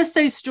 And just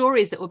those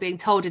stories that were being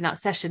told in that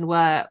session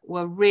were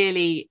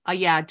really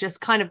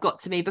just kind of got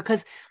to me,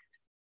 because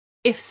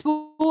if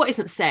sport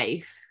isn't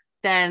safe,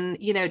 then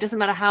it doesn't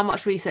matter how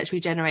much research we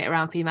generate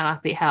around female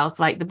athlete health,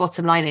 like the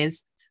bottom line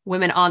is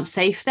women aren't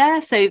safe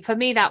there. So for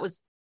me that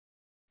was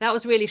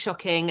really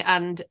shocking,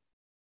 and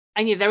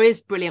there is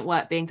brilliant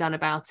work being done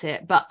about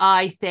it, but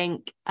I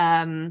think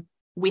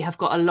we have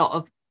got a lot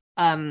of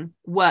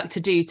work to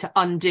do to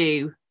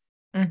undo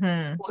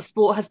what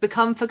sport has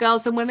become for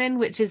girls and women,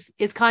 which is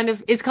kind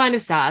of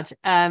sad.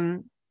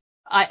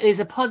 Is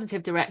a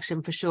positive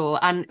direction for sure,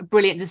 and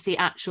brilliant to see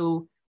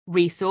actual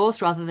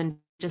resource rather than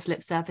just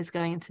lip service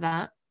going into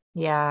that.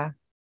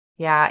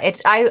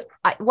 It's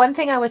one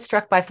thing I was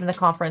struck by from the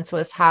conference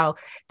was how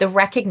the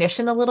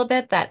recognition a little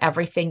bit that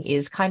everything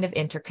is kind of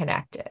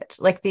interconnected,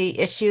 like the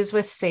issues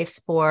with safe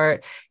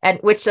sport, and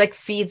which like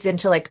feeds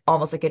into like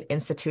almost like an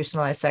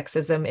institutionalized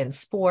sexism in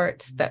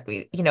sport, that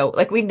we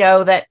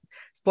know that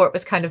sport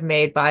was kind of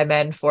made by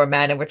men for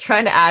men, and we're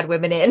trying to add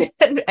women in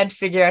and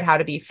figure out how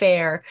to be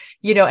fair,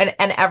 and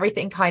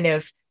everything kind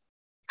of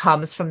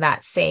comes from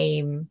that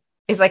same,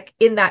 is like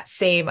in that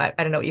same, I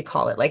don't know what you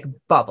call it, like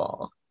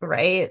bubble,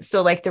 right?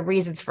 So like the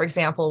reasons, for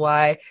example,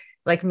 why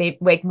like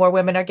more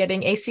women are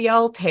getting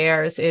ACL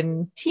tears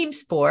in team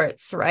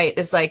sports, right,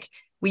 is like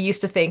we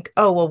used to think,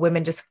 oh, well,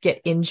 women just get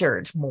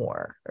injured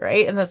more,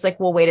 right? And that's like,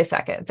 well, wait a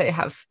second, they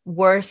have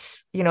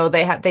worse, they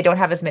don't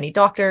have as many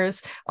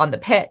doctors on the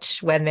pitch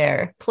when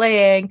they're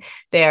playing.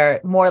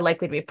 They're more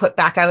likely to be put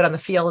back out on the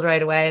field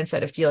right away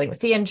instead of dealing with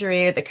the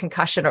injury or the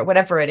concussion or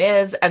whatever it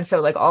is. And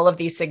so like all of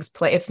these things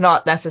play, it's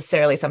not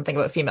necessarily something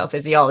about female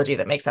physiology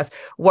that makes us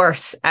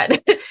worse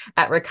at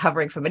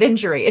recovering from an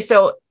injury.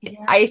 So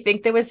I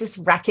think there was this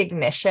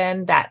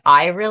recognition that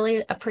I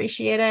really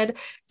appreciated,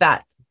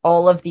 that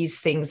all of these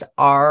things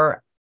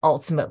are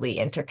ultimately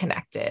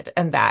interconnected,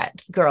 and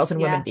that girls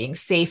and women being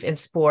safe in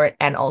sport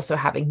and also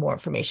having more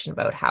information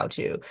about how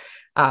to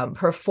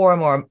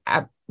perform or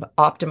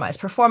optimize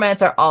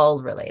performance are all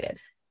related.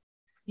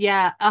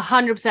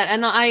 100%.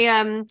 And I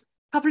a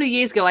couple of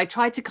years ago I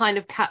tried to kind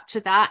of capture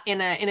that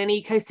in an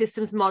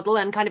ecosystems model,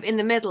 and kind of in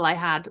the middle I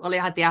had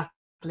the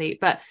athlete,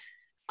 but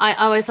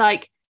I was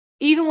like,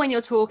 even when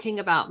you're talking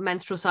about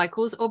menstrual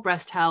cycles or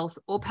breast health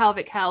or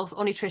pelvic health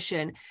or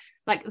nutrition,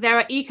 like there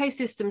are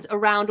ecosystems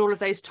around all of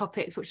those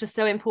topics which are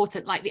so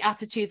important, like the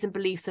attitudes and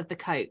beliefs of the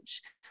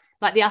coach,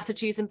 like the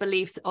attitudes and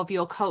beliefs of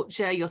your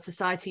culture, your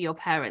society, your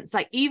parents,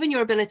 like even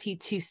your ability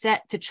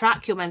to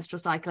track your menstrual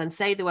cycle and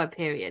say the word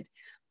period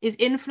is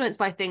influenced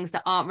by things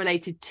that aren't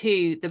related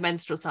to the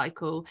menstrual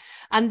cycle.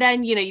 And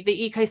then,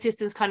 the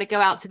ecosystems kind of go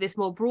out to this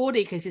more broad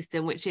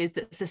ecosystem, which is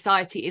that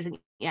society isn't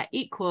yet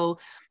equal,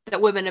 that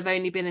women have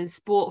only been in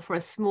sport for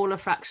a smaller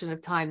fraction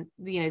of time,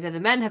 than the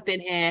men have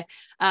been here,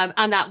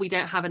 and that we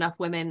don't have enough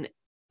women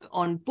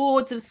on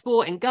boards of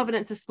sport, in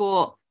governance of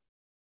sport.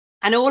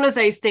 And all of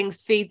those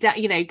things feed that,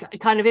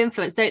 kind of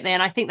influence, don't they?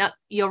 And I think that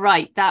you're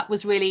right. That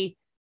was really,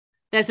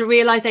 there's a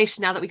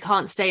realization now that we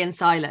can't stay in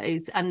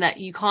silos, and that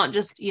you can't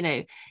just,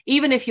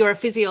 even if you're a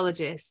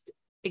physiologist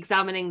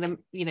examining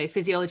the,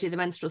 physiology of the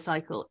menstrual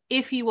cycle,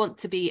 if you want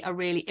to be a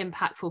really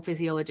impactful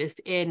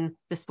physiologist in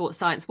the sports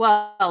science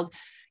world,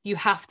 you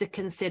have to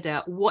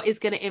consider what is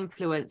going to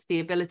influence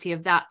the ability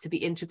of that to be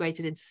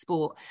integrated into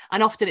sport.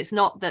 And often it's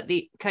not that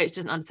the coach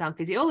doesn't understand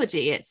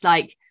physiology. It's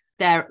like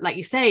like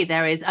you say,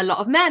 there is a lot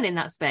of men in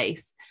that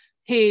space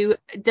who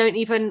don't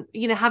even,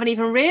 haven't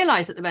even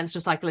realized that the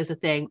menstrual cycle is a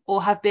thing,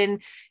 or have been,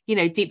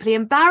 deeply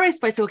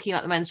embarrassed by talking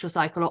about the menstrual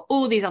cycle, or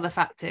all these other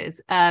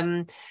factors.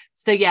 So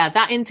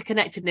that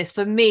interconnectedness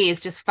for me is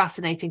just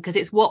fascinating, because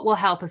it's what will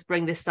help us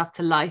bring this stuff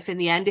to life in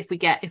the end, if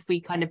we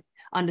kind of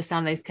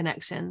understand those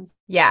connections.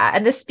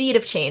 And the speed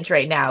of change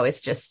right now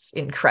is just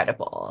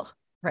incredible,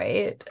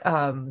 right?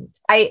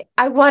 I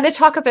want to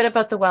talk a bit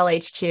about the Well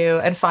HQ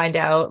and find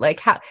out like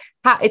how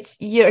it's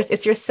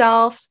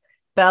yourself,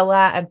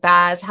 Bella, and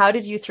Baz. How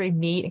did you three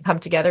meet and come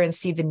together and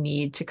see the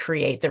need to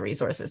create the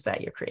resources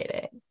that you're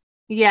creating?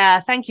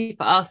 Thank you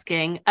for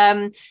asking.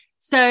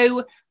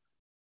 So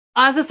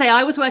as I say,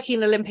 I was working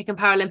in Olympic and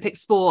Paralympic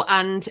sport,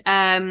 and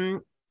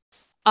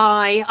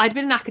I'd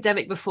been an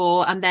academic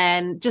before, and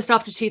then just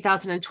after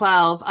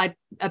 2012 I'd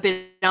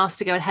been asked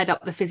to go and head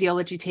up the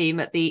physiology team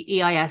at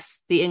the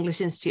EIS, the English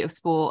Institute of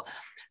Sport,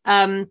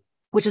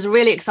 which was a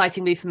really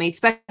exciting move for me,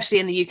 especially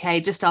in the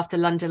UK just after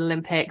London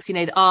Olympics.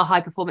 Our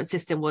high performance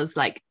system was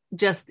like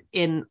just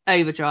in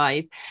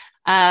overdrive,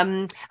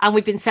 and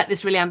we've been set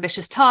this really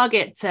ambitious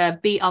target to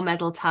beat our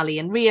medal tally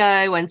in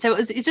Rio, and so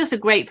it's just a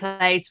great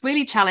place,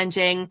 really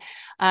challenging,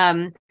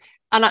 and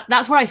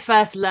that's where I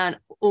first learned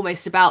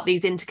almost about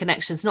these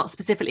interconnections, not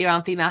specifically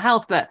around female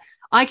health, but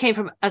I came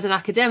from as an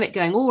academic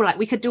going,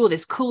 we could do all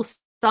this cool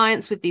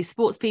science with these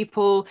sports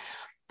people,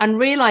 and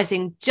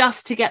realizing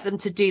just to get them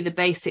to do the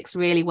basics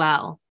really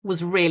well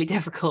was really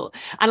difficult.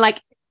 And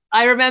like,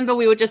 I remember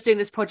we were just doing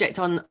this project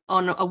on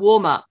a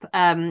warm-up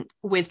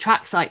with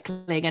track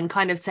cycling, and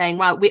kind of saying,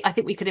 wow, I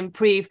think we could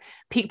improve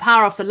peak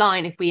power off the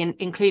line if we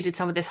included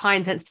some of this high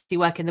intensity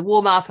work in the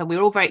warm-up. And we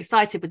were all very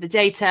excited with the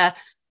data.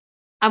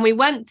 And we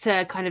went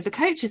to kind of the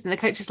coaches, and the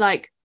coach is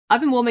like, I've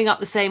been warming up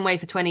the same way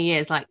for 20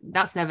 years. Like,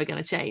 that's never going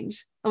to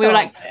change. And we were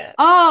like, man.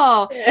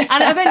 Oh,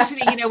 and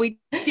eventually, you know, we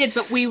did,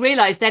 but we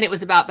realized then it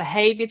was about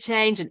behavior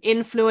change and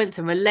influence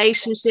and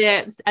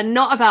relationships, and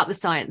not about the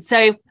science.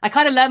 So I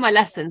kind of learned my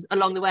lessons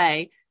along the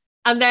way.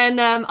 And then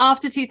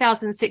after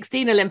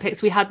 2016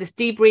 Olympics, we had this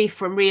debrief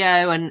from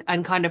Rio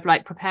and kind of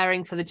like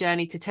preparing for the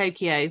journey to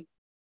Tokyo.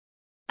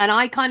 And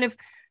I kind of,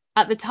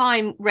 at the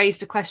time,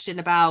 raised a question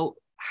about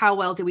how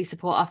well do we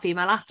support our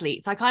female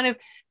athletes? I kind of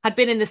had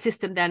been in the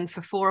system then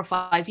for 4 or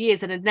 5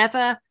 years and had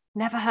never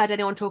heard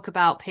anyone talk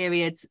about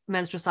periods,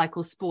 menstrual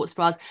cycles, sports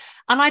bras.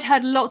 And I'd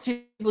heard lots of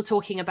people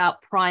talking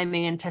about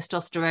priming and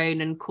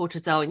testosterone and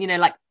cortisol and, you know,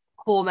 like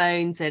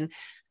hormones. And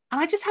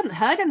I just hadn't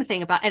heard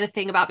anything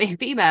about being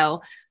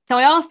female. So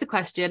I asked the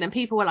question, and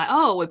people were like,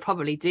 oh, we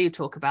probably do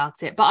talk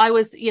about it. But I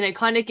was, you know,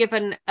 kind of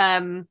given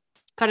the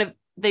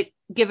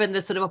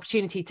sort of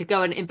opportunity to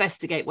go and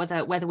investigate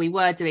whether we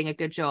were doing a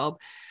good job.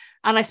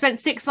 And I spent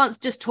 6 months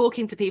just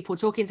talking to people,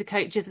 talking to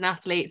coaches and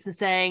athletes, and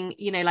saying,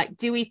 you know, like,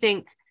 do we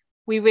think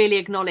we really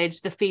acknowledge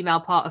the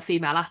female part of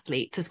female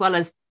athletes as well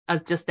as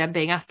just them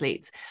being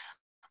athletes?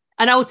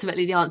 And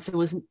ultimately the answer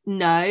was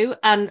no.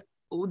 And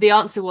the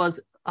answer was,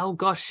 oh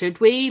gosh,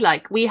 should we?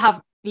 Like, we have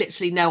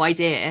literally no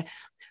idea.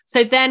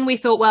 So then we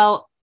thought,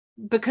 well,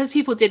 because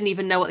people didn't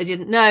even know what they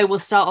didn't know, we'll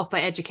start off by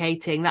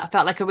educating. That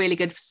felt like a really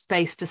good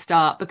space to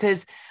start,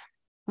 because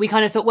we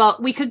kind of thought, well,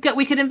 we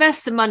could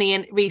invest some money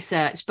in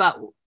research, but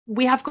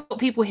we have got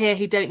people here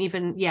who don't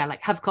even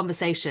have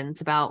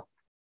conversations about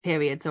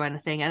periods or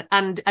anything,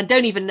 and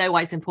don't even know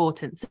why it's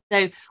important.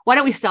 So why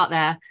don't we start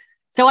there?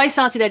 So I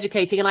started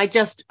educating, and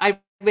I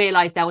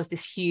realized there was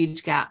this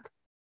huge gap.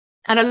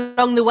 And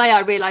along the way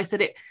I realized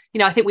that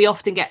I think we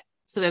often get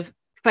sort of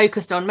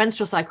focused on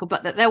menstrual cycle,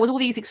 but that there was all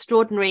these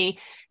extraordinarily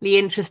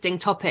interesting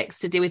topics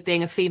to do with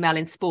being a female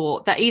in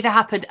sport that either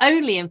happened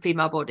only in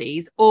female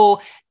bodies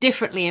or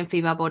differently in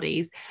female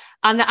bodies.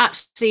 And that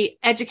actually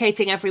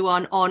educating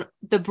everyone on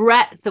the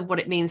breadth of what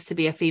it means to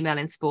be a female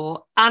in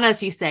sport. And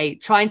as you say,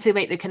 trying to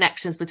make the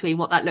connections between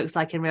what that looks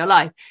like in real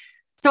life.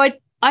 So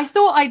I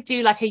thought I'd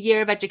do like a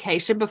year of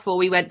education before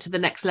we went to the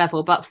next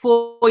level. But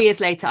 4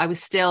 years later, I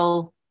was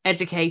still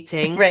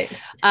educating.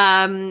 Right.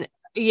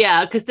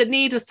 Yeah, because the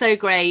need was so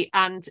great.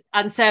 And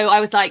so I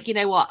was like, you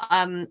know what,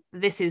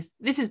 this is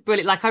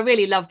brilliant. Like, I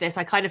really love this.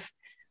 I kind of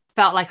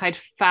felt like I'd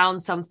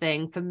found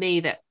something for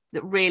me that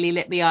really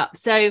lit me up.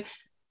 So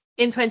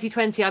in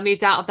 2020, I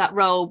moved out of that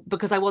role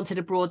because I wanted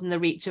to broaden the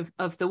reach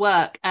of the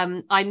work.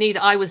 I knew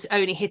that I was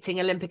only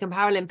hitting Olympic and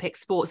Paralympic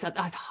sports at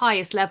the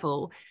highest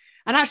level.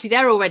 And actually,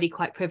 they're already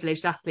quite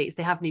privileged athletes.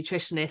 They have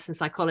nutritionists and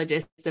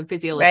psychologists and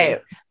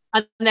physiologists.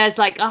 Right. And there's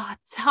like a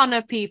ton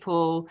of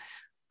people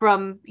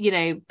from, you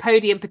know,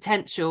 podium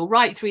potential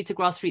right through to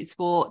grassroots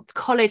sport,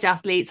 college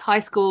athletes, high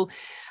school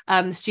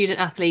student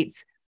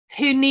athletes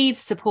who need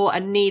support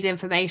and need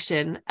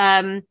information.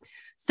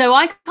 So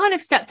I kind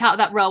of stepped out of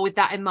that role with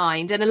that in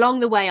mind. And along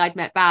the way, I'd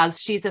met Baz.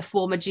 She's a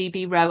former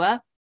GB rower,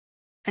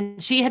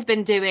 and she had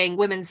been doing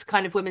women's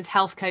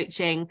health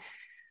coaching,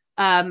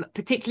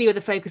 particularly with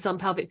a focus on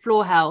pelvic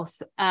floor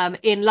health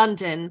in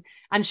London.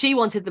 And she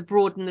wanted to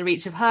broaden the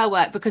reach of her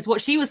work, because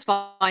what she was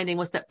finding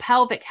was that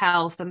pelvic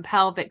health and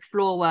pelvic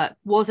floor work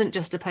wasn't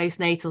just a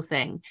postnatal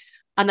thing,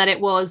 and that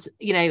it was,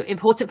 you know,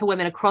 important for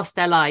women across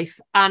their life,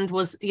 and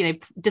was, you know,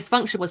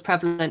 dysfunction was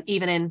prevalent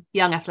even in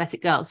young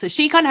athletic girls. So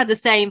she kind of had the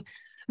same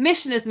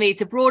mission as me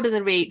to broaden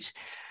the reach.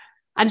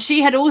 And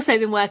she had also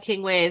been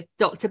working with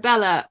Dr.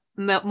 Bella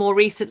more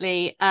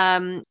recently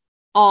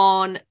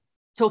on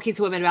talking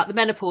to women about the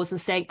menopause and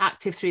staying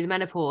active through the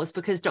menopause,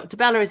 because Dr.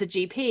 Bella is a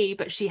GP,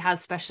 but she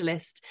has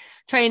specialist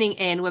training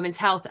in women's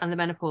health and the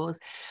menopause.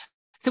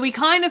 So we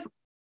kind of,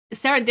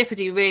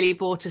 serendipity really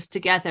brought us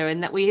together,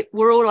 in that we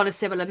were all on a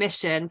similar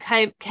mission,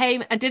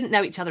 came and didn't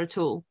know each other at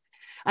all.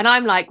 And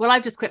I'm like, well,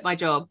 I've just quit my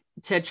job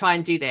to try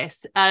and do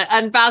this.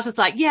 And Baz was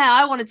like, yeah,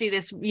 I want to do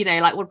this, you know,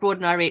 like, we'll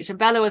broaden our reach. And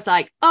Bella was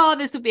like, oh,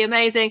 this would be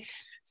amazing.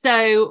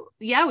 So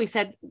yeah, we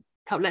said,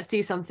 let's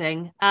do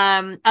something.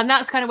 And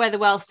that's kind of where the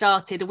well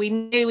started. We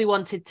knew we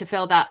wanted to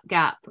fill that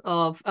gap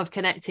of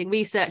connecting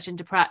research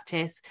into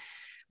practice.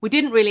 We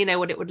didn't really know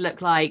what it would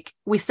look like.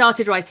 We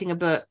started writing a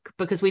book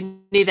because we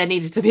knew there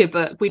needed to be a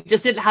book. We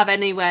just didn't have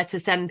anywhere to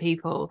send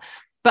people.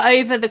 But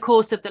over the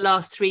course of the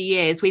last 3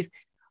 years, we've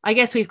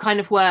kind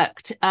of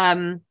worked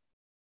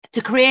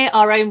to create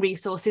our own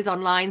resources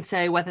online.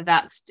 So whether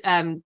that's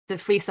the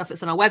free stuff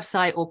that's on our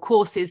website, or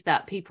courses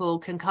that people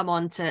can come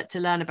on to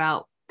learn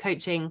about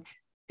coaching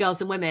girls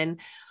and women,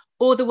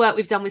 or the work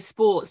we've done with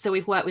sports. So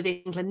we've worked with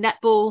England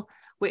Netball,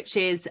 which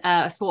is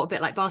a sport a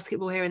bit like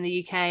basketball here in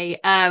the UK,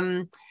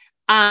 and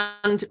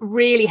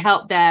really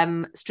help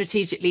them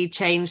strategically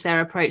change their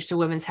approach to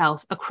women's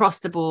health across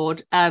the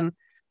board.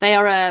 They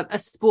are a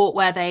sport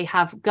where they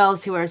have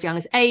girls who are as young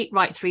as 8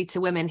 right through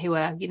to women who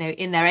are, you know,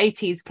 in their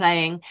 80s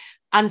playing.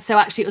 And so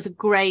actually it was a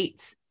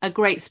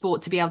great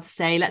sport to be able to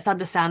say, let's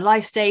understand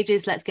life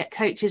stages, let's get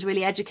coaches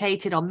really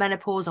educated on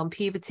menopause, on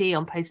puberty,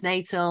 on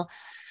postnatal.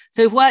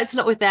 So we've worked a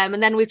lot with them.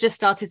 And then we've just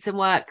started some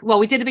work. Well,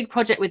 we did a big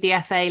project with the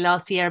FA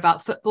last year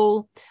about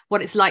football,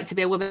 what it's like to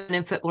be a woman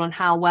in football and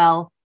how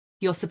well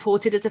you're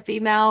supported as a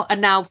female.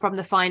 And now from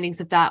the findings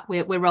of that,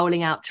 we're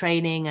rolling out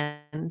training.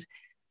 And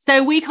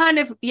so we kind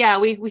of,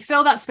 we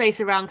fill that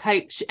space around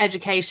coach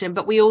education,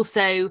 but we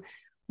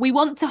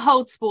want to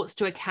hold sports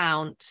to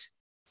account.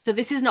 So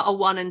this is not a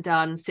one and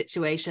done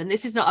situation.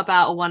 This is not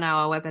about a 1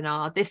 hour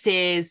webinar. This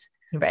is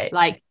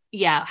like,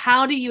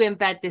 how do you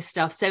embed this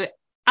stuff? So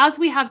as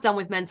we have done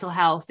with mental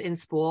health in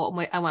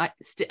sport, and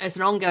it's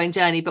an ongoing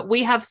journey, but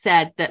we have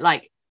said that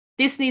like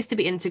this needs to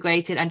be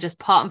integrated and just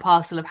part and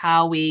parcel of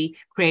how we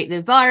create the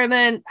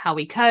environment, how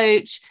we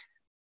coach.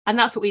 And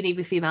that's what we need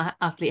with female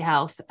athlete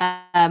health.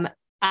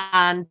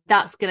 And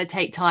that's going to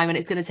take time, and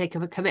it's going to take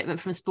a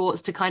commitment from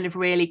sports to kind of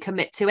really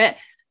commit to it,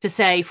 to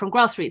say from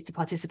grassroots to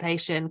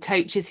participation,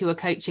 coaches who are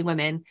coaching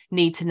women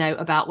need to know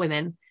about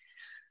women.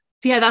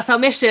 So yeah, that's our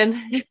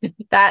mission.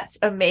 That's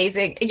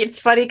amazing. It's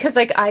funny because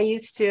like I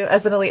used to,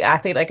 as an elite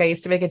athlete, like I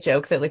used to make a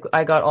joke that like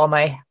I got all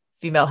my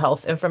female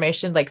health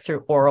information like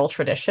through oral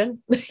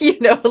tradition, you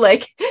know,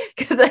 like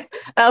because I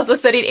also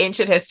studied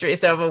ancient history,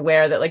 so I'm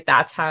aware that like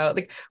that's how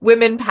like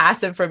women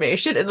pass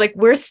information, and like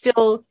we're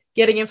still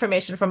getting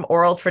information from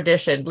oral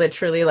tradition,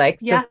 literally like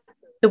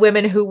the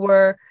women who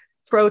were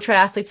pro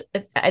triathletes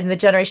and the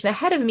generation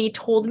ahead of me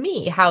told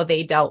me how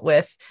they dealt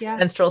with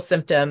menstrual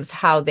symptoms,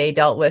 how they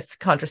dealt with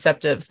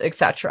contraceptives,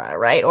 etc.,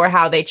 right? Or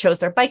how they chose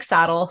their bike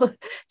saddle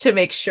to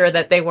make sure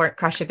that they weren't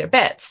crushing their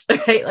bits,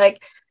 right?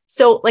 Like,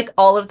 so like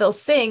all of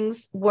those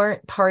things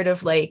weren't part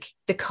of like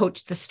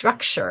the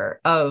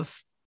structure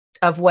of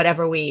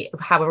however we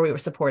were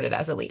supported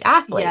as elite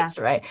athletes,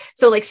 right?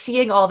 So like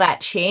seeing all that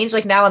change,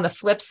 like now on the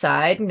flip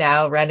side,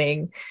 now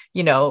running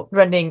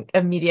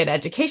a media and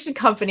education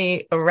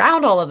company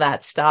around all of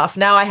that stuff.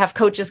 Now I have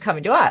coaches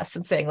coming to us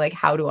and saying like,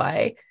 how do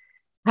I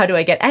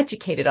get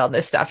educated on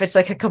this stuff? It's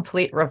like a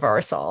complete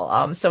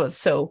reversal. So it's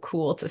so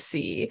cool to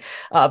see.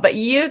 But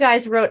you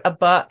guys wrote a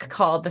book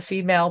called The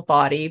Female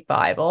Body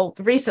Bible.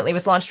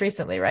 Was launched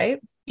recently,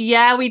 right?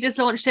 Yeah, we just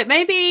launched it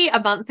maybe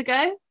a month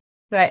ago.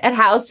 Right. And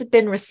how's it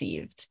been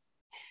received?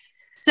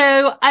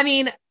 So, I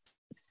mean,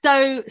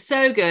 so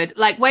good.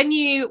 Like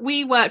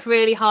we worked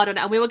really hard on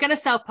it, and we were going to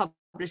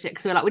self-publish it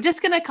because we were like, we're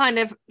just going to kind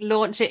of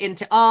launch it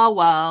into our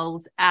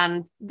world.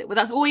 And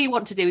that's all you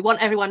want to do. We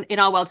want everyone in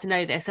our world to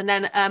know this. And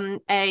then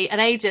an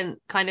agent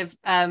kind of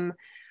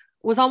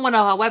was on one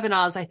of our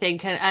webinars, I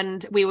think,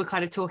 and we were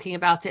kind of talking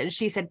about it. And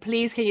she said,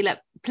 please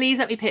let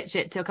me pitch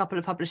it to a couple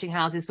of publishing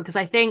houses, because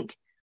I think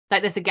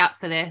like there's a gap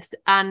for this.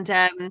 And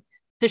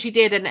so she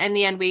did, and in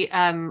the end,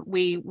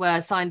 we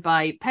were signed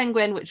by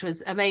Penguin, which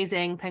was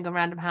amazing, Penguin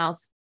Random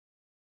House,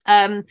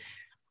 and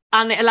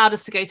it allowed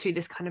us to go through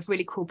this kind of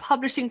really cool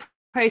publishing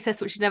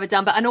process, which she'd never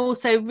done, and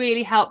also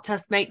really helped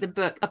us make the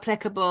book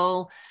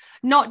applicable.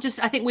 Not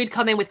just, I think we'd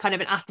come in with kind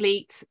of an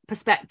athlete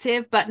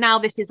perspective, but now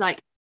this is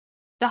like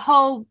the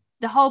whole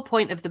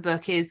point of the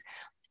book is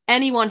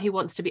anyone who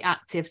wants to be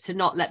active to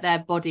not let their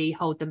body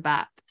hold them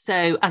back.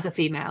 So as a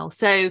female,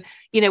 so,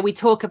 you know, we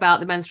talk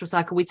about the menstrual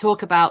cycle, we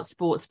talk about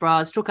sports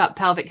bras, talk about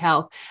pelvic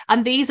health.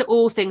 And these are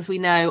all things we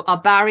know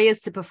are barriers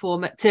to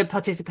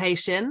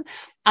participation,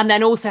 and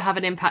then also have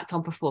an impact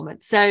on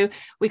performance. So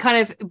we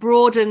kind of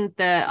broadened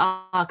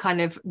our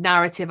kind of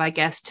narrative, I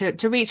guess,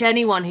 to reach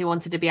anyone who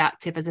wanted to be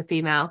active as a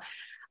female.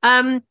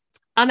 And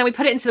then we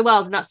put it into the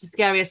world, and that's the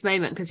scariest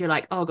moment, because you're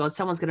like, oh God,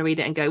 someone's going to read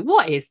it and go,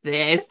 what is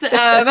this?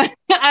 And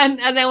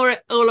then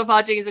all of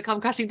our dreams will come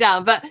crashing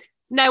down. But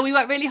no, we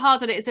worked really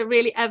hard on it. It's a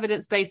really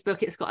evidence-based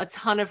book. It's got a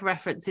ton of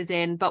references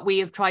in, but we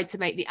have tried to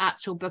make the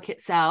actual book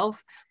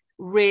itself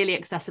really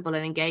accessible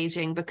and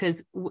engaging,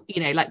 because,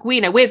 you know, like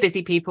we're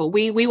busy people.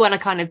 We want to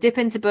kind of dip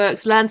into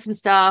books, learn some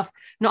stuff,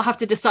 not have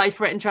to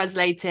decipher it and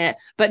translate it,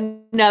 but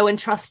know and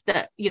trust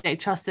that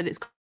it's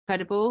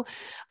credible.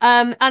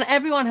 And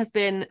everyone has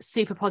been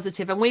super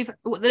positive. And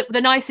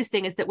the nicest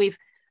thing is that we've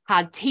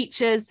had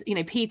teachers, you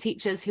know, PE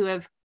teachers who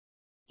have,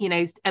 you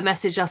know,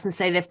 messaged us and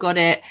say they've got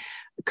it,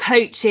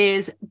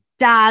 coaches,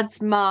 dads,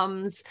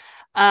 mums.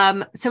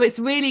 So it's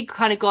really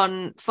kind of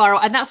gone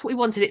far, and that's what we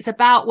wanted. It's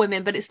about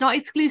women, but it's not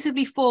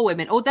exclusively for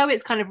women, although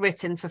it's kind of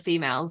written for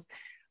females.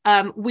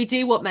 We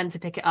do want men to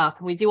pick it up,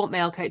 and we do want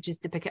male coaches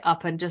to pick it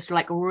up and just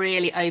like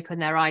really open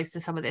their eyes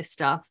to some of this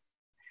stuff.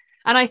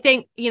 And I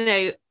think, you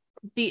know,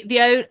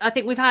 I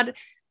think we've had,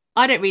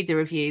 I don't read the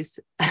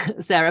reviews,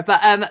 Sarah,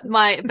 but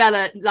my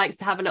Bella likes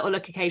to have a little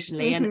look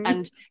occasionally,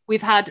 and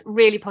we've had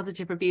really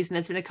positive reviews, and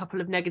there's been a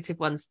couple of negative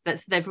ones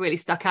they've really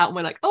stuck out, and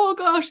we're like, oh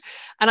gosh.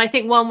 And I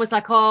think one was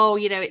like, oh,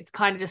 you know, it's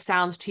kind of just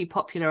sounds too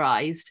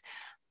popularized.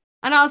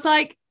 And I was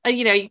like,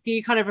 you know,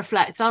 you kind of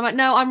reflect, and I'm like,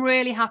 no, I'm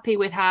really happy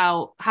with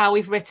how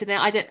we've written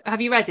it.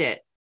 Have you read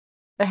it?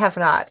 I have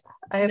not.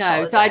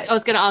 No, so I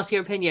was going to ask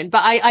your opinion,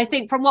 but I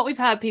think from what we've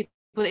heard, people,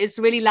 it's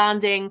really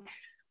landing.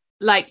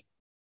 like,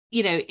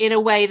 you know, in a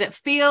way that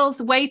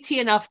feels weighty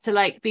enough to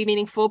like be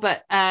meaningful,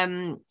 but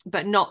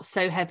not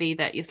so heavy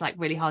that it's like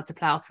really hard to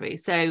plow through.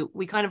 So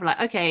we kind of like,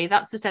 okay,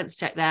 that's the sense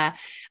check there.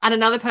 And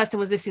another person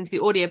was listening to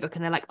the audiobook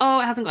and they're like, oh,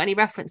 it hasn't got any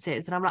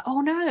references. And I'm like,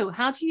 oh no,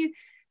 how do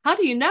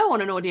you know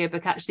on an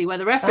audiobook actually where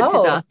the references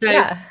are?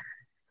 So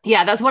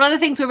yeah, that's one of the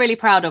things we're really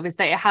proud of, is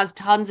that it has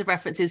tons of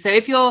references. So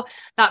if you're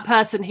that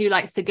person who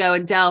likes to go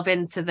and delve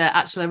into the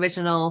actual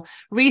original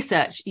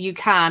research, you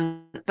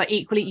can, but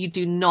equally you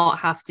do not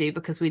have to,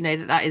 because we know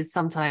that that is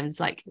sometimes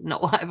like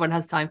not what everyone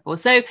has time for.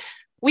 So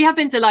we have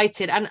been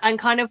delighted, and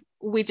kind of,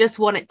 we just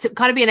want it to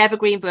kind of be an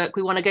evergreen book.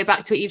 We want to go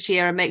back to it each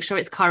year and make sure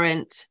it's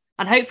current.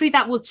 And hopefully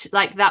that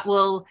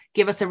will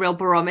give us a real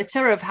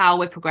barometer of how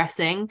we're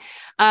progressing.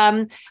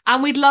 And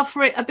we'd love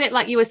for it, a bit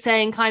like you were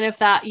saying, kind of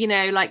that, you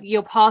know, like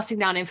you're passing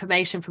down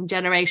information from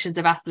generations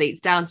of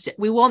athletes down to,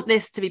 we want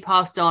this to be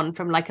passed on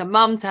from like a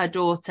mum to her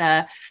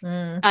daughter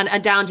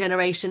and down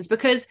generations,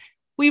 because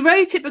we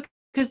wrote it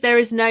because there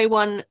is no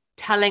one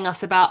telling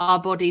us about our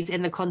bodies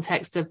in the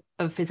context of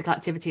physical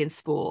activity and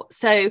sport.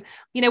 So,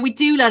 you know, we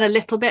do learn a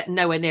little bit,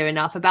 nowhere near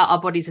enough, about our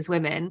bodies as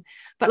women,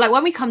 but like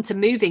when we come to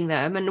moving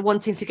them and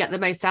wanting to get the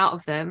most out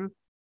of them,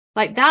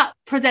 like that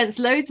presents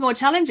loads more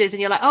challenges,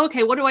 and you're like, oh,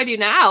 okay, what do I do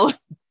now?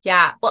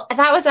 Yeah, well,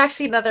 that was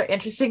actually another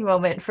interesting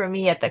moment for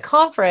me at the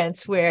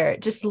conference, where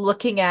just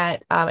looking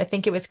at, I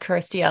think it was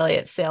Kirstie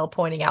Elliott-Sale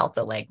pointing out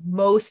that like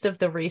most of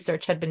the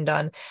research had been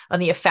done on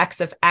the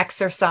effects of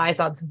exercise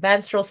on the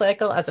menstrual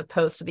cycle as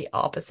opposed to the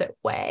opposite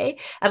way.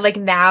 And like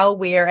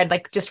now and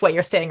like just what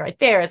you're saying right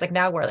there is like,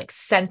 now we're like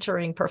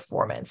centering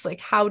performance. Like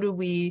how do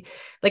we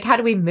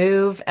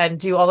move and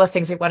do all the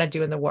things we want to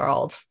do in the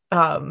world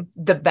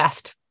the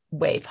best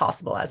way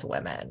possible as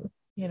women?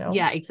 You know?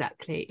 Yeah,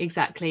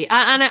 exactly.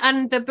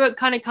 And the book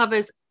kind of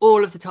covers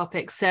all of the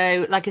topics.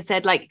 So like I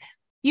said, like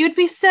you'd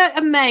be so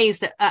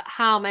amazed at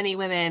how many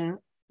women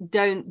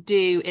don't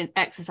do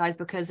exercise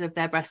because of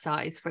their breast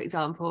size, for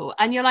example.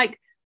 And you're like,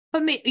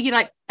 for me, you're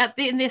like,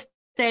 in this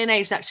day and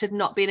age, that should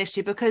not be an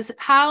issue, because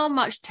how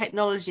much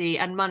technology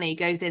and money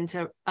goes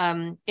into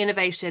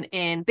innovation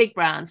in big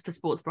brands for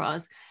sports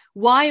bras?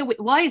 Why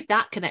is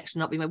that connection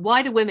not being made?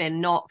 Why do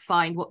women not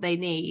find what they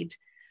need?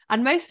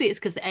 And mostly it's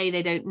because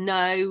they don't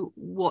know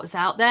what's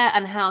out there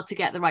and how to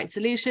get the right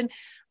solution.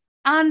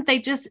 And they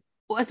just,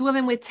 as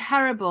women, we're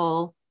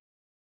terrible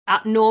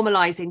at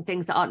normalizing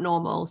things that aren't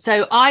normal.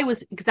 So I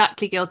was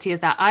exactly guilty of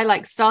that. I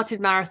like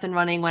started marathon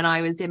running when I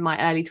was in my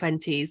early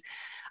 20s.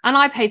 And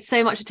I paid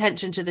so much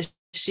attention to the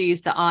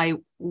shoes that I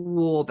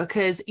wore,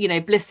 because, you know,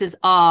 blisters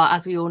are,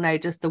 as we all know,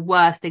 just the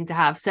worst thing to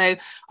have. So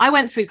I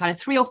went through kind of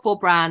 3 or 4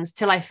 brands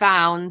till I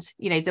found,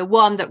 you know, the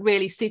one that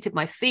really suited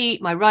my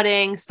feet, my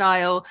running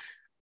style.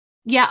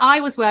 Yeah, I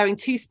was wearing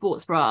 2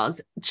 sports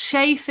bras,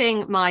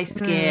 chafing my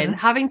skin,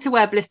 having to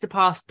wear blister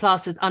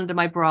plasters under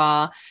my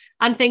bra,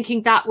 and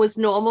thinking that was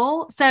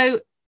normal.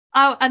 So,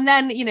 and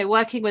then, you know,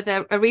 working with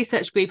a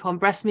research group on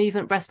breast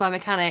movement, breast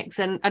biomechanics,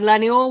 and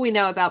learning all we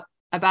know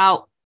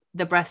about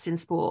the breast in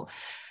sport.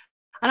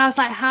 And I was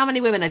like, how many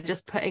women are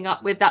just putting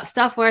up with that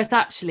stuff? Whereas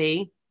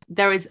actually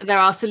there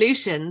are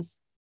solutions.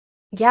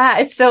 Yeah,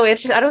 it's so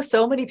interesting. I know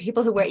so many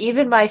people who wear,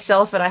 even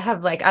myself, and I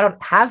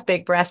don't have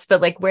big breasts,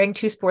 but like wearing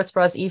 2 sports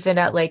bras even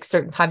at like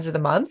certain times of the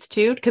month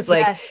too, because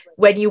like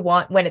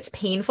when it's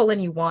painful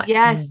and you want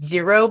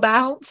zero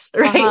bounce,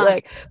 right?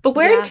 Like, but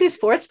wearing 2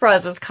 sports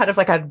bras was kind of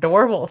like a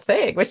normal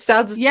thing, which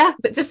sounds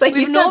just like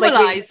you said,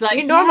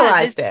 we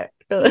normalized it.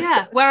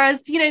 Yeah,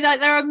 whereas, you know,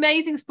 that there are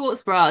amazing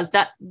sports bras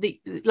that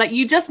like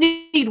you just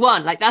need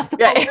one, like that's the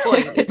whole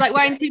point. It's like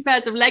wearing 2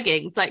 pairs of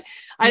leggings. Like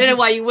I don't know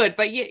why you would,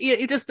 but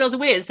it just feels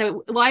weird.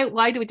 So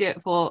why do we do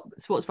it for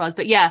sports bras?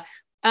 But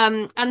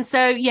and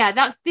so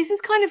this is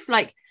kind of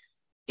like,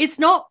 it's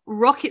not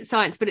rocket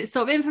science, but it's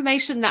sort of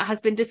information that has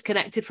been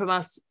disconnected from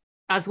us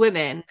as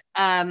women,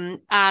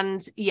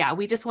 and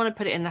we just want to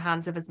put it in the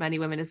hands of as many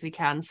women as we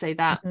can, so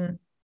that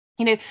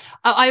you know,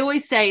 I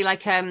always say,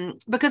 like,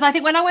 because I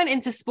think when I went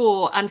into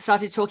sport and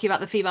started talking about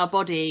the female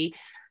body,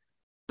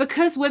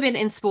 because women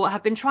in sport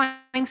have been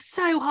trying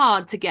so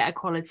hard to get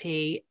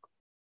equality,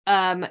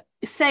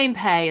 same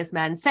pay as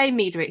men, same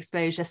media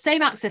exposure,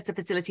 same access to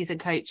facilities and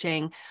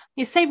coaching,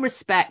 same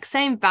respect,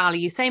 same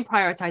value, same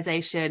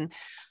prioritization.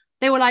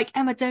 They were like,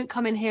 Emma, don't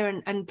come in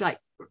here and like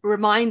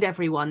remind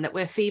everyone that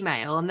we're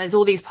female and there's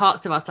all these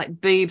parts of us like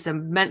boobs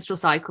and menstrual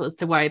cycles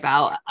to worry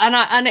about.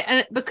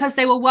 And because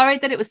they were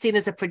worried that it was seen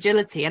as a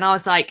fragility. And I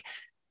was like,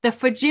 the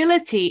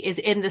fragility is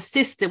in the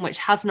system which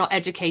has not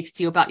educated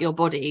you about your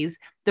bodies.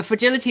 The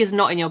fragility is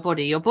not in your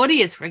body. Your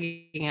body is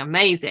freaking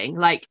amazing,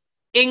 like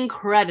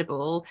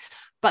incredible.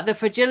 But the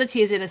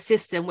fragility is in a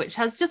system which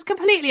has just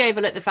completely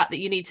overlooked the fact that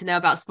you need to know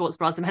about sports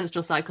bras and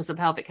menstrual cycles and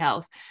pelvic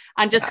health,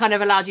 and just kind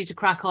of allowed you to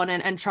crack on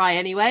and try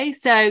anyway.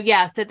 So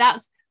so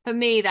that's, for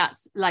me,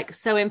 that's like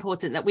so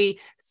important that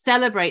we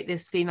celebrate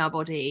this female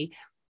body,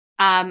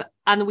 and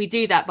we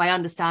do that by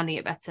understanding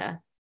it better.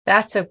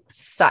 That's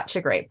such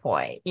a great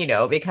point,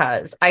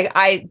 because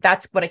I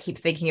that's what I keep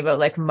thinking about,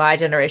 like my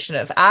generation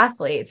of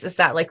athletes, is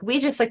that like we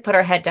just like put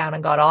our head down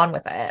and got on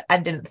with it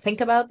and didn't think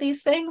about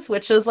these things,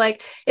 which is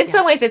like in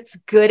some ways it's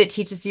good. It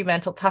teaches you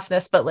mental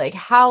toughness, but like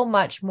how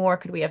much more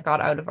could we have got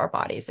out of our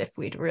bodies if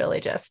we'd really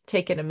just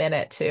taken a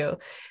minute to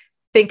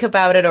think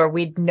about it, or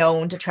we'd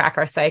known to track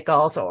our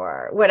cycles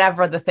or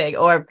whatever the thing,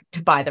 or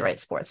to buy the right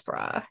sports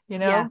bra,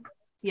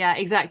 Yeah,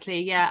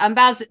 exactly. Yeah. And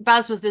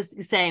Baz was the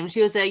same.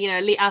 She was a,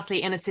 elite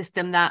athlete in a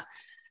system that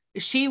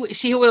she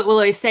will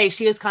always say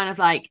she was kind of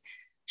like,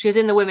 she was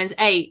in the women's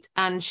 8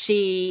 and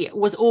she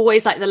was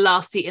always like the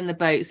last seat in the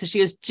boat. So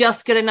she was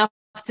just good enough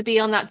to be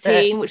on that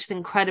team, which is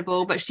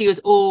incredible. But she was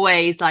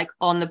always like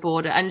on the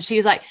border. And she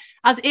was like,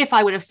 as if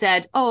I would have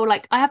said, oh,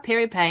 like I have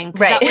period pain.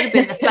 Right. That would have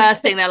been the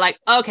first thing. They're like,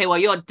 okay, well,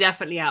 you're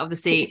definitely out of the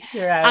seat.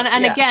 Right.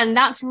 And again,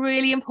 that's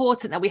really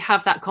important that we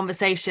have that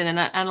conversation.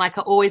 And like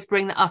I always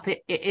bring that up.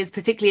 It is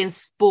particularly in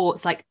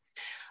sports. Like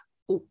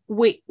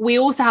we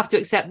also have to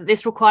accept that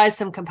this requires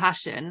some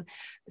compassion.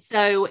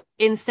 So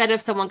instead of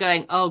someone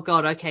going, oh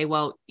God, okay,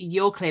 well,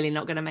 you're clearly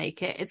not going to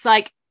make it. It's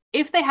like,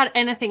 if they had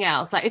anything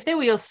else, like if they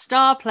were your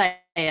star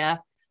player,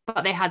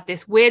 but they had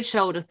this weird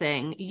shoulder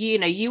thing,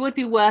 you would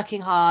be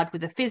working hard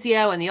with the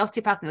physio and the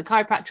osteopath and the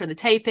chiropractor and the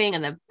taping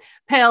and the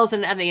pills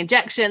and the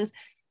injections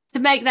to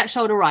make that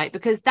shoulder right,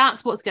 because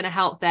that's what's going to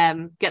help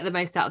them get the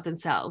most out of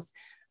themselves.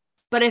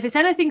 But if it's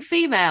anything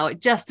female, it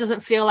just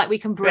doesn't feel like we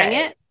can bring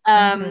it.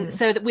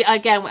 So that we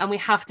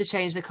have to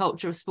change the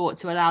culture of sport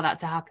to allow that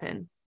to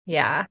happen.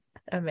 Yeah.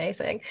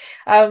 Amazing.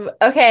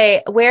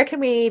 Okay. Where can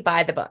we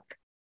buy the book?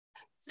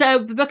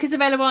 So the book is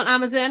available on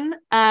Amazon.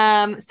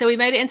 So we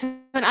made it into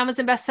an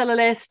Amazon bestseller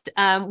list.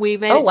 We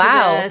made it to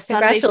the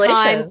Sunday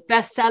Times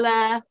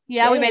bestseller.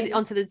 Yeah, yay. We made it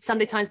onto the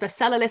Sunday Times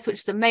bestseller list,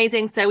 which is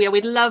amazing. So yeah,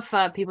 we'd love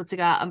for people to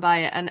go out and buy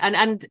it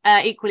and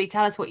equally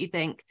tell us what you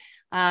think,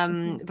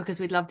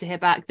 because we'd love to hear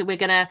back. So we've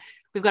got a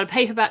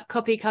paperback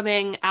copy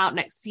coming out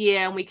next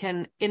year, and we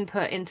can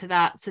input into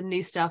that some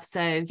new stuff.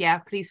 So yeah,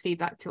 please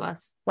feedback to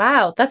us.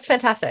 Wow, that's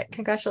fantastic.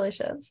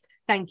 Congratulations.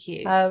 Thank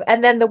you.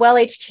 And then the Well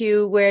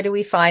HQ, where do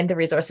we find the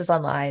resources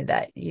online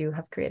that you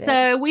have created?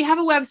 So we have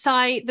a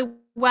website,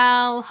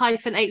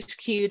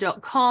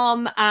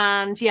 thewell-hq.com,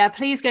 and yeah,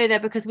 please go there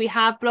because we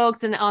have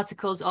blogs and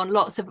articles on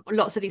lots of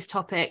these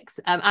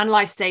topics and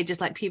life stages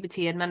like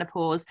puberty and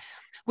menopause.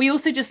 We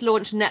also just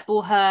launched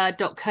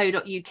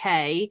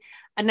netballher.co.uk,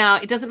 and now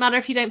it doesn't matter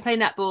if you don't play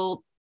netball.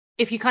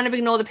 If you kind of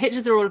ignore the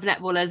pictures are all of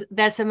netballers,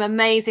 there's some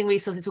amazing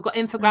resources. We've got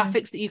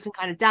infographics that you can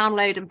kind of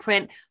download and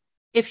print.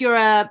 If you're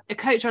a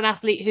coach or an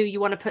athlete who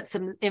you want to put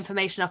some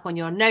information up on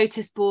your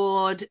notice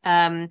board,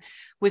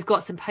 we've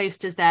got some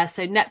posters there.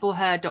 So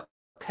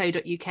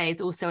netballher.co.uk is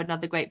also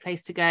another great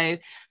place to go.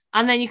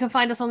 And then you can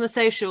find us on the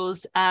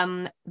socials.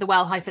 The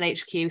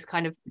Well-HQ is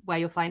kind of where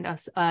you'll find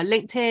us.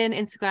 LinkedIn,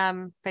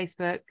 Instagram,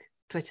 Facebook,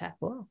 Twitter.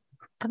 Cool.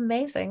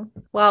 Amazing.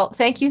 Well,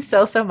 thank you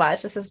so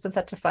much. This has been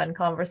such a fun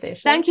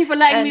conversation. Thank you for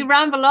letting me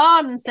ramble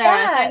on, Sarah.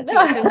 Yeah, thank you.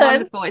 It's been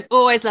wonderful. It's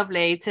always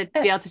lovely to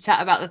be able to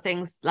chat about the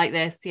things like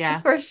this.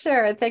 Yeah, for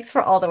sure. And thanks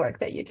for all the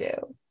work that you do.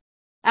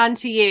 And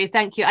to you,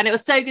 thank you. And it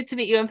was so good to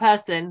meet you in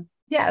person.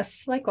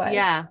 Yes, likewise.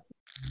 Yeah.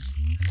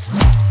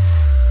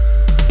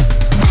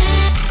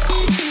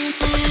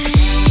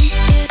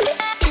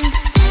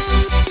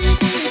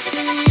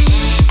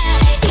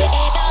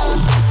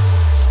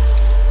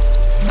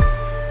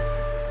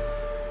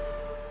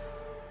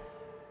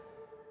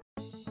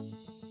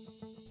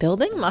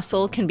 Building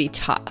muscle can be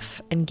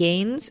tough, and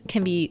gains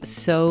can be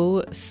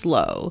so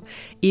slow,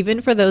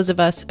 even for those of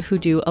us who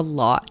do a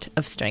lot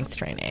of strength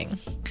training.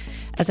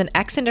 As an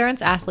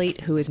ex-endurance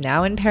athlete who is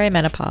now in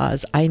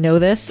perimenopause, I know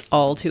this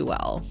all too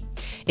well.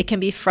 It can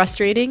be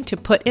frustrating to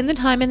put in the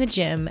time in the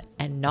gym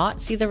and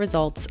not see the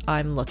results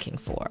I'm looking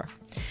for.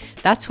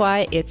 That's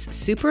why it's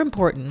super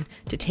important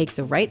to take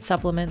the right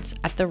supplements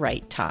at the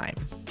right time.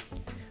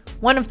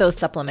 One of those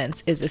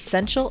supplements is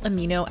essential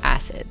amino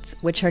acids,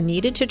 which are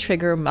needed to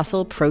trigger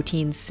muscle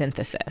protein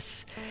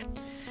synthesis.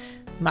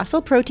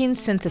 Muscle protein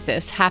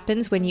synthesis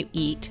happens when you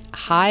eat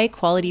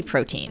high-quality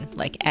protein,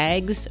 like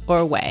eggs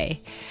or whey.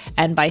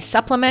 And by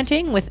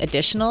supplementing with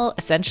additional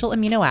essential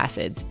amino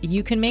acids,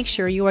 you can make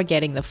sure you are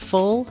getting the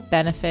full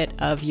benefit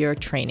of your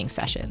training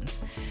sessions.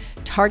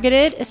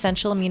 Targeted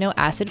essential amino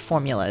acid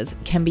formulas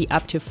can be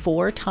up to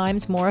 4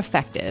 times more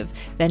effective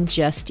than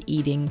just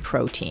eating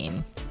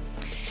protein.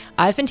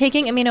 I've been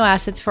taking amino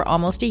acids for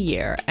almost a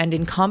year, and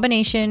in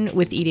combination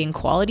with eating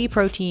quality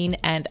protein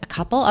and a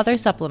couple other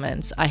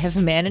supplements, I have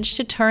managed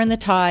to turn the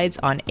tides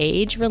on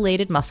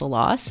age-related muscle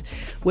loss,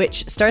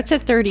 which starts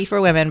at 30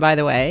 for women, by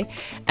the way,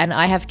 and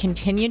I have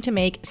continued to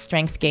make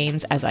strength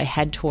gains as I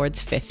head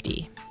towards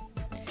 50.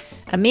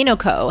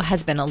 AminoCo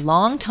has been a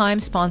long-time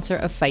sponsor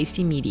of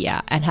Feisty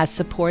Media and has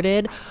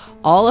supported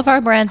all of our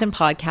brands and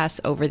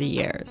podcasts over the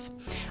years.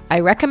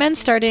 I recommend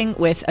starting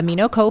with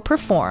AminoCo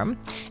Perform,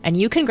 and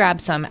you can grab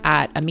some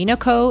at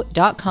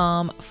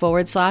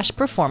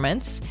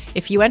aminoco.com/performance.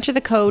 If you enter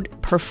the code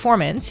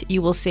PERFORMANCE,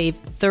 you will save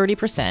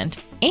 30%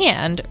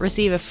 and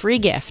receive a free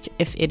gift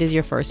if it is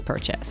your first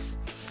purchase.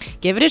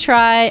 Give it a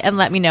try and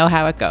let me know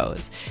how it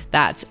goes.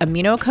 That's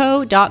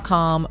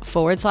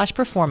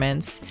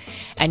aminoco.com/performance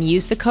and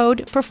use the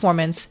code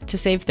performance to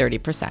save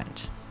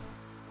 30%.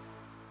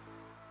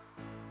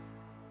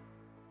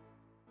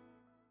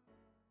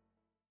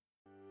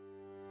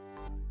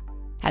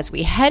 As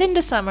we head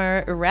into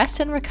summer, rest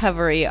and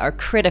recovery are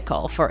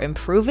critical for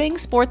improving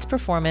sports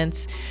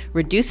performance,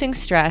 reducing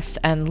stress,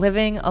 and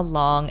living a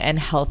long and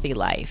healthy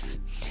life.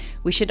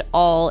 We should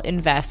all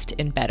invest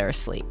in better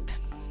sleep.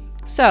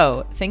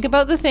 So, think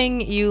about the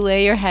thing you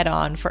lay your head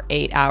on for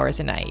 8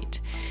 hours a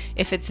night.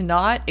 If it's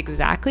not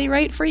exactly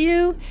right for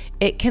you,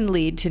 it can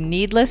lead to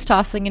needless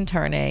tossing and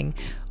turning,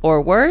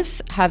 or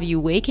worse, have you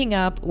waking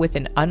up with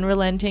an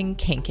unrelenting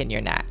kink in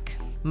your neck.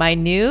 My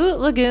new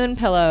Lagoon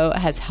pillow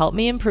has helped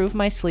me improve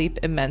my sleep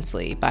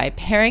immensely by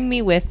pairing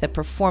me with the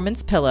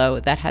performance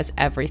pillow that has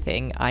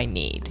everything I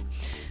need.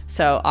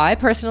 So I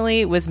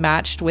personally was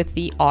matched with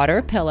the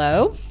Otter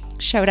pillow.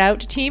 Shout out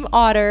to Team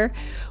Otter,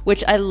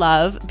 which I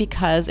love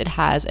because it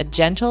has a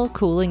gentle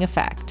cooling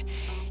effect.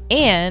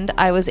 And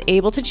I was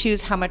able to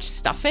choose how much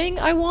stuffing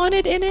I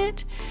wanted in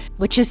it,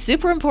 which is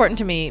super important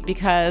to me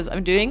because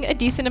I'm doing a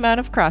decent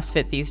amount of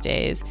CrossFit these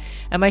days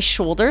and my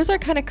shoulders are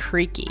kind of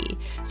creaky.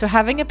 So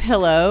having a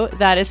pillow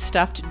that is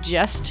stuffed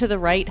just to the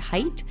right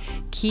height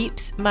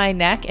keeps my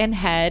neck and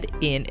head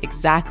in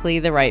exactly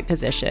the right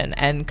position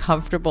and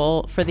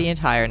comfortable for the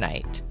entire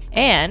night.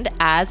 And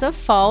as of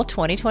fall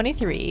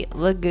 2023,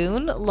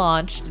 Lagoon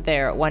launched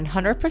their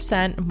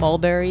 100%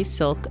 mulberry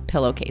silk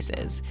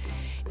pillowcases.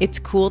 It's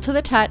cool to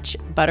the touch,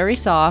 buttery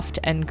soft,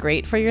 and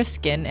great for your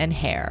skin and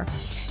hair.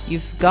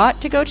 You've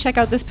got to go check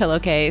out this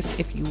pillowcase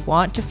if you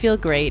want to feel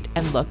great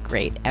and look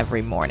great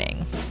every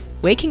morning.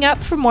 Waking up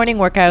for morning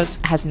workouts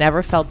has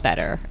never felt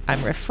better.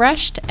 I'm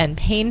refreshed and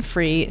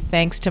pain-free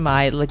thanks to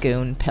my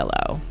Lagoon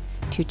pillow.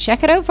 To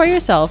check it out for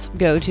yourself,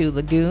 go to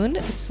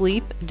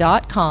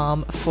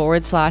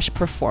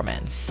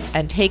lagoonsleep.com/performance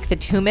and take the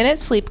 2-minute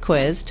sleep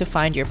quiz to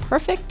find your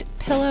perfect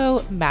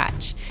pillow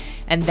match.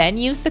 And then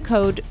use the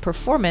code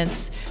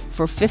PERFORMANCE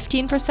for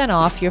 15%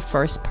 off your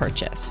first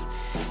purchase.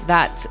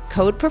 That's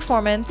code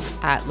PERFORMANCE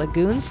at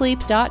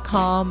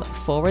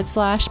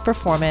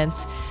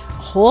lagoonsleep.com/performance,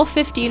 whole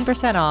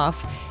 15%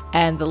 off,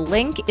 and the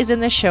link is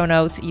in the show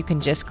notes. You can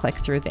just click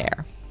through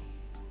there.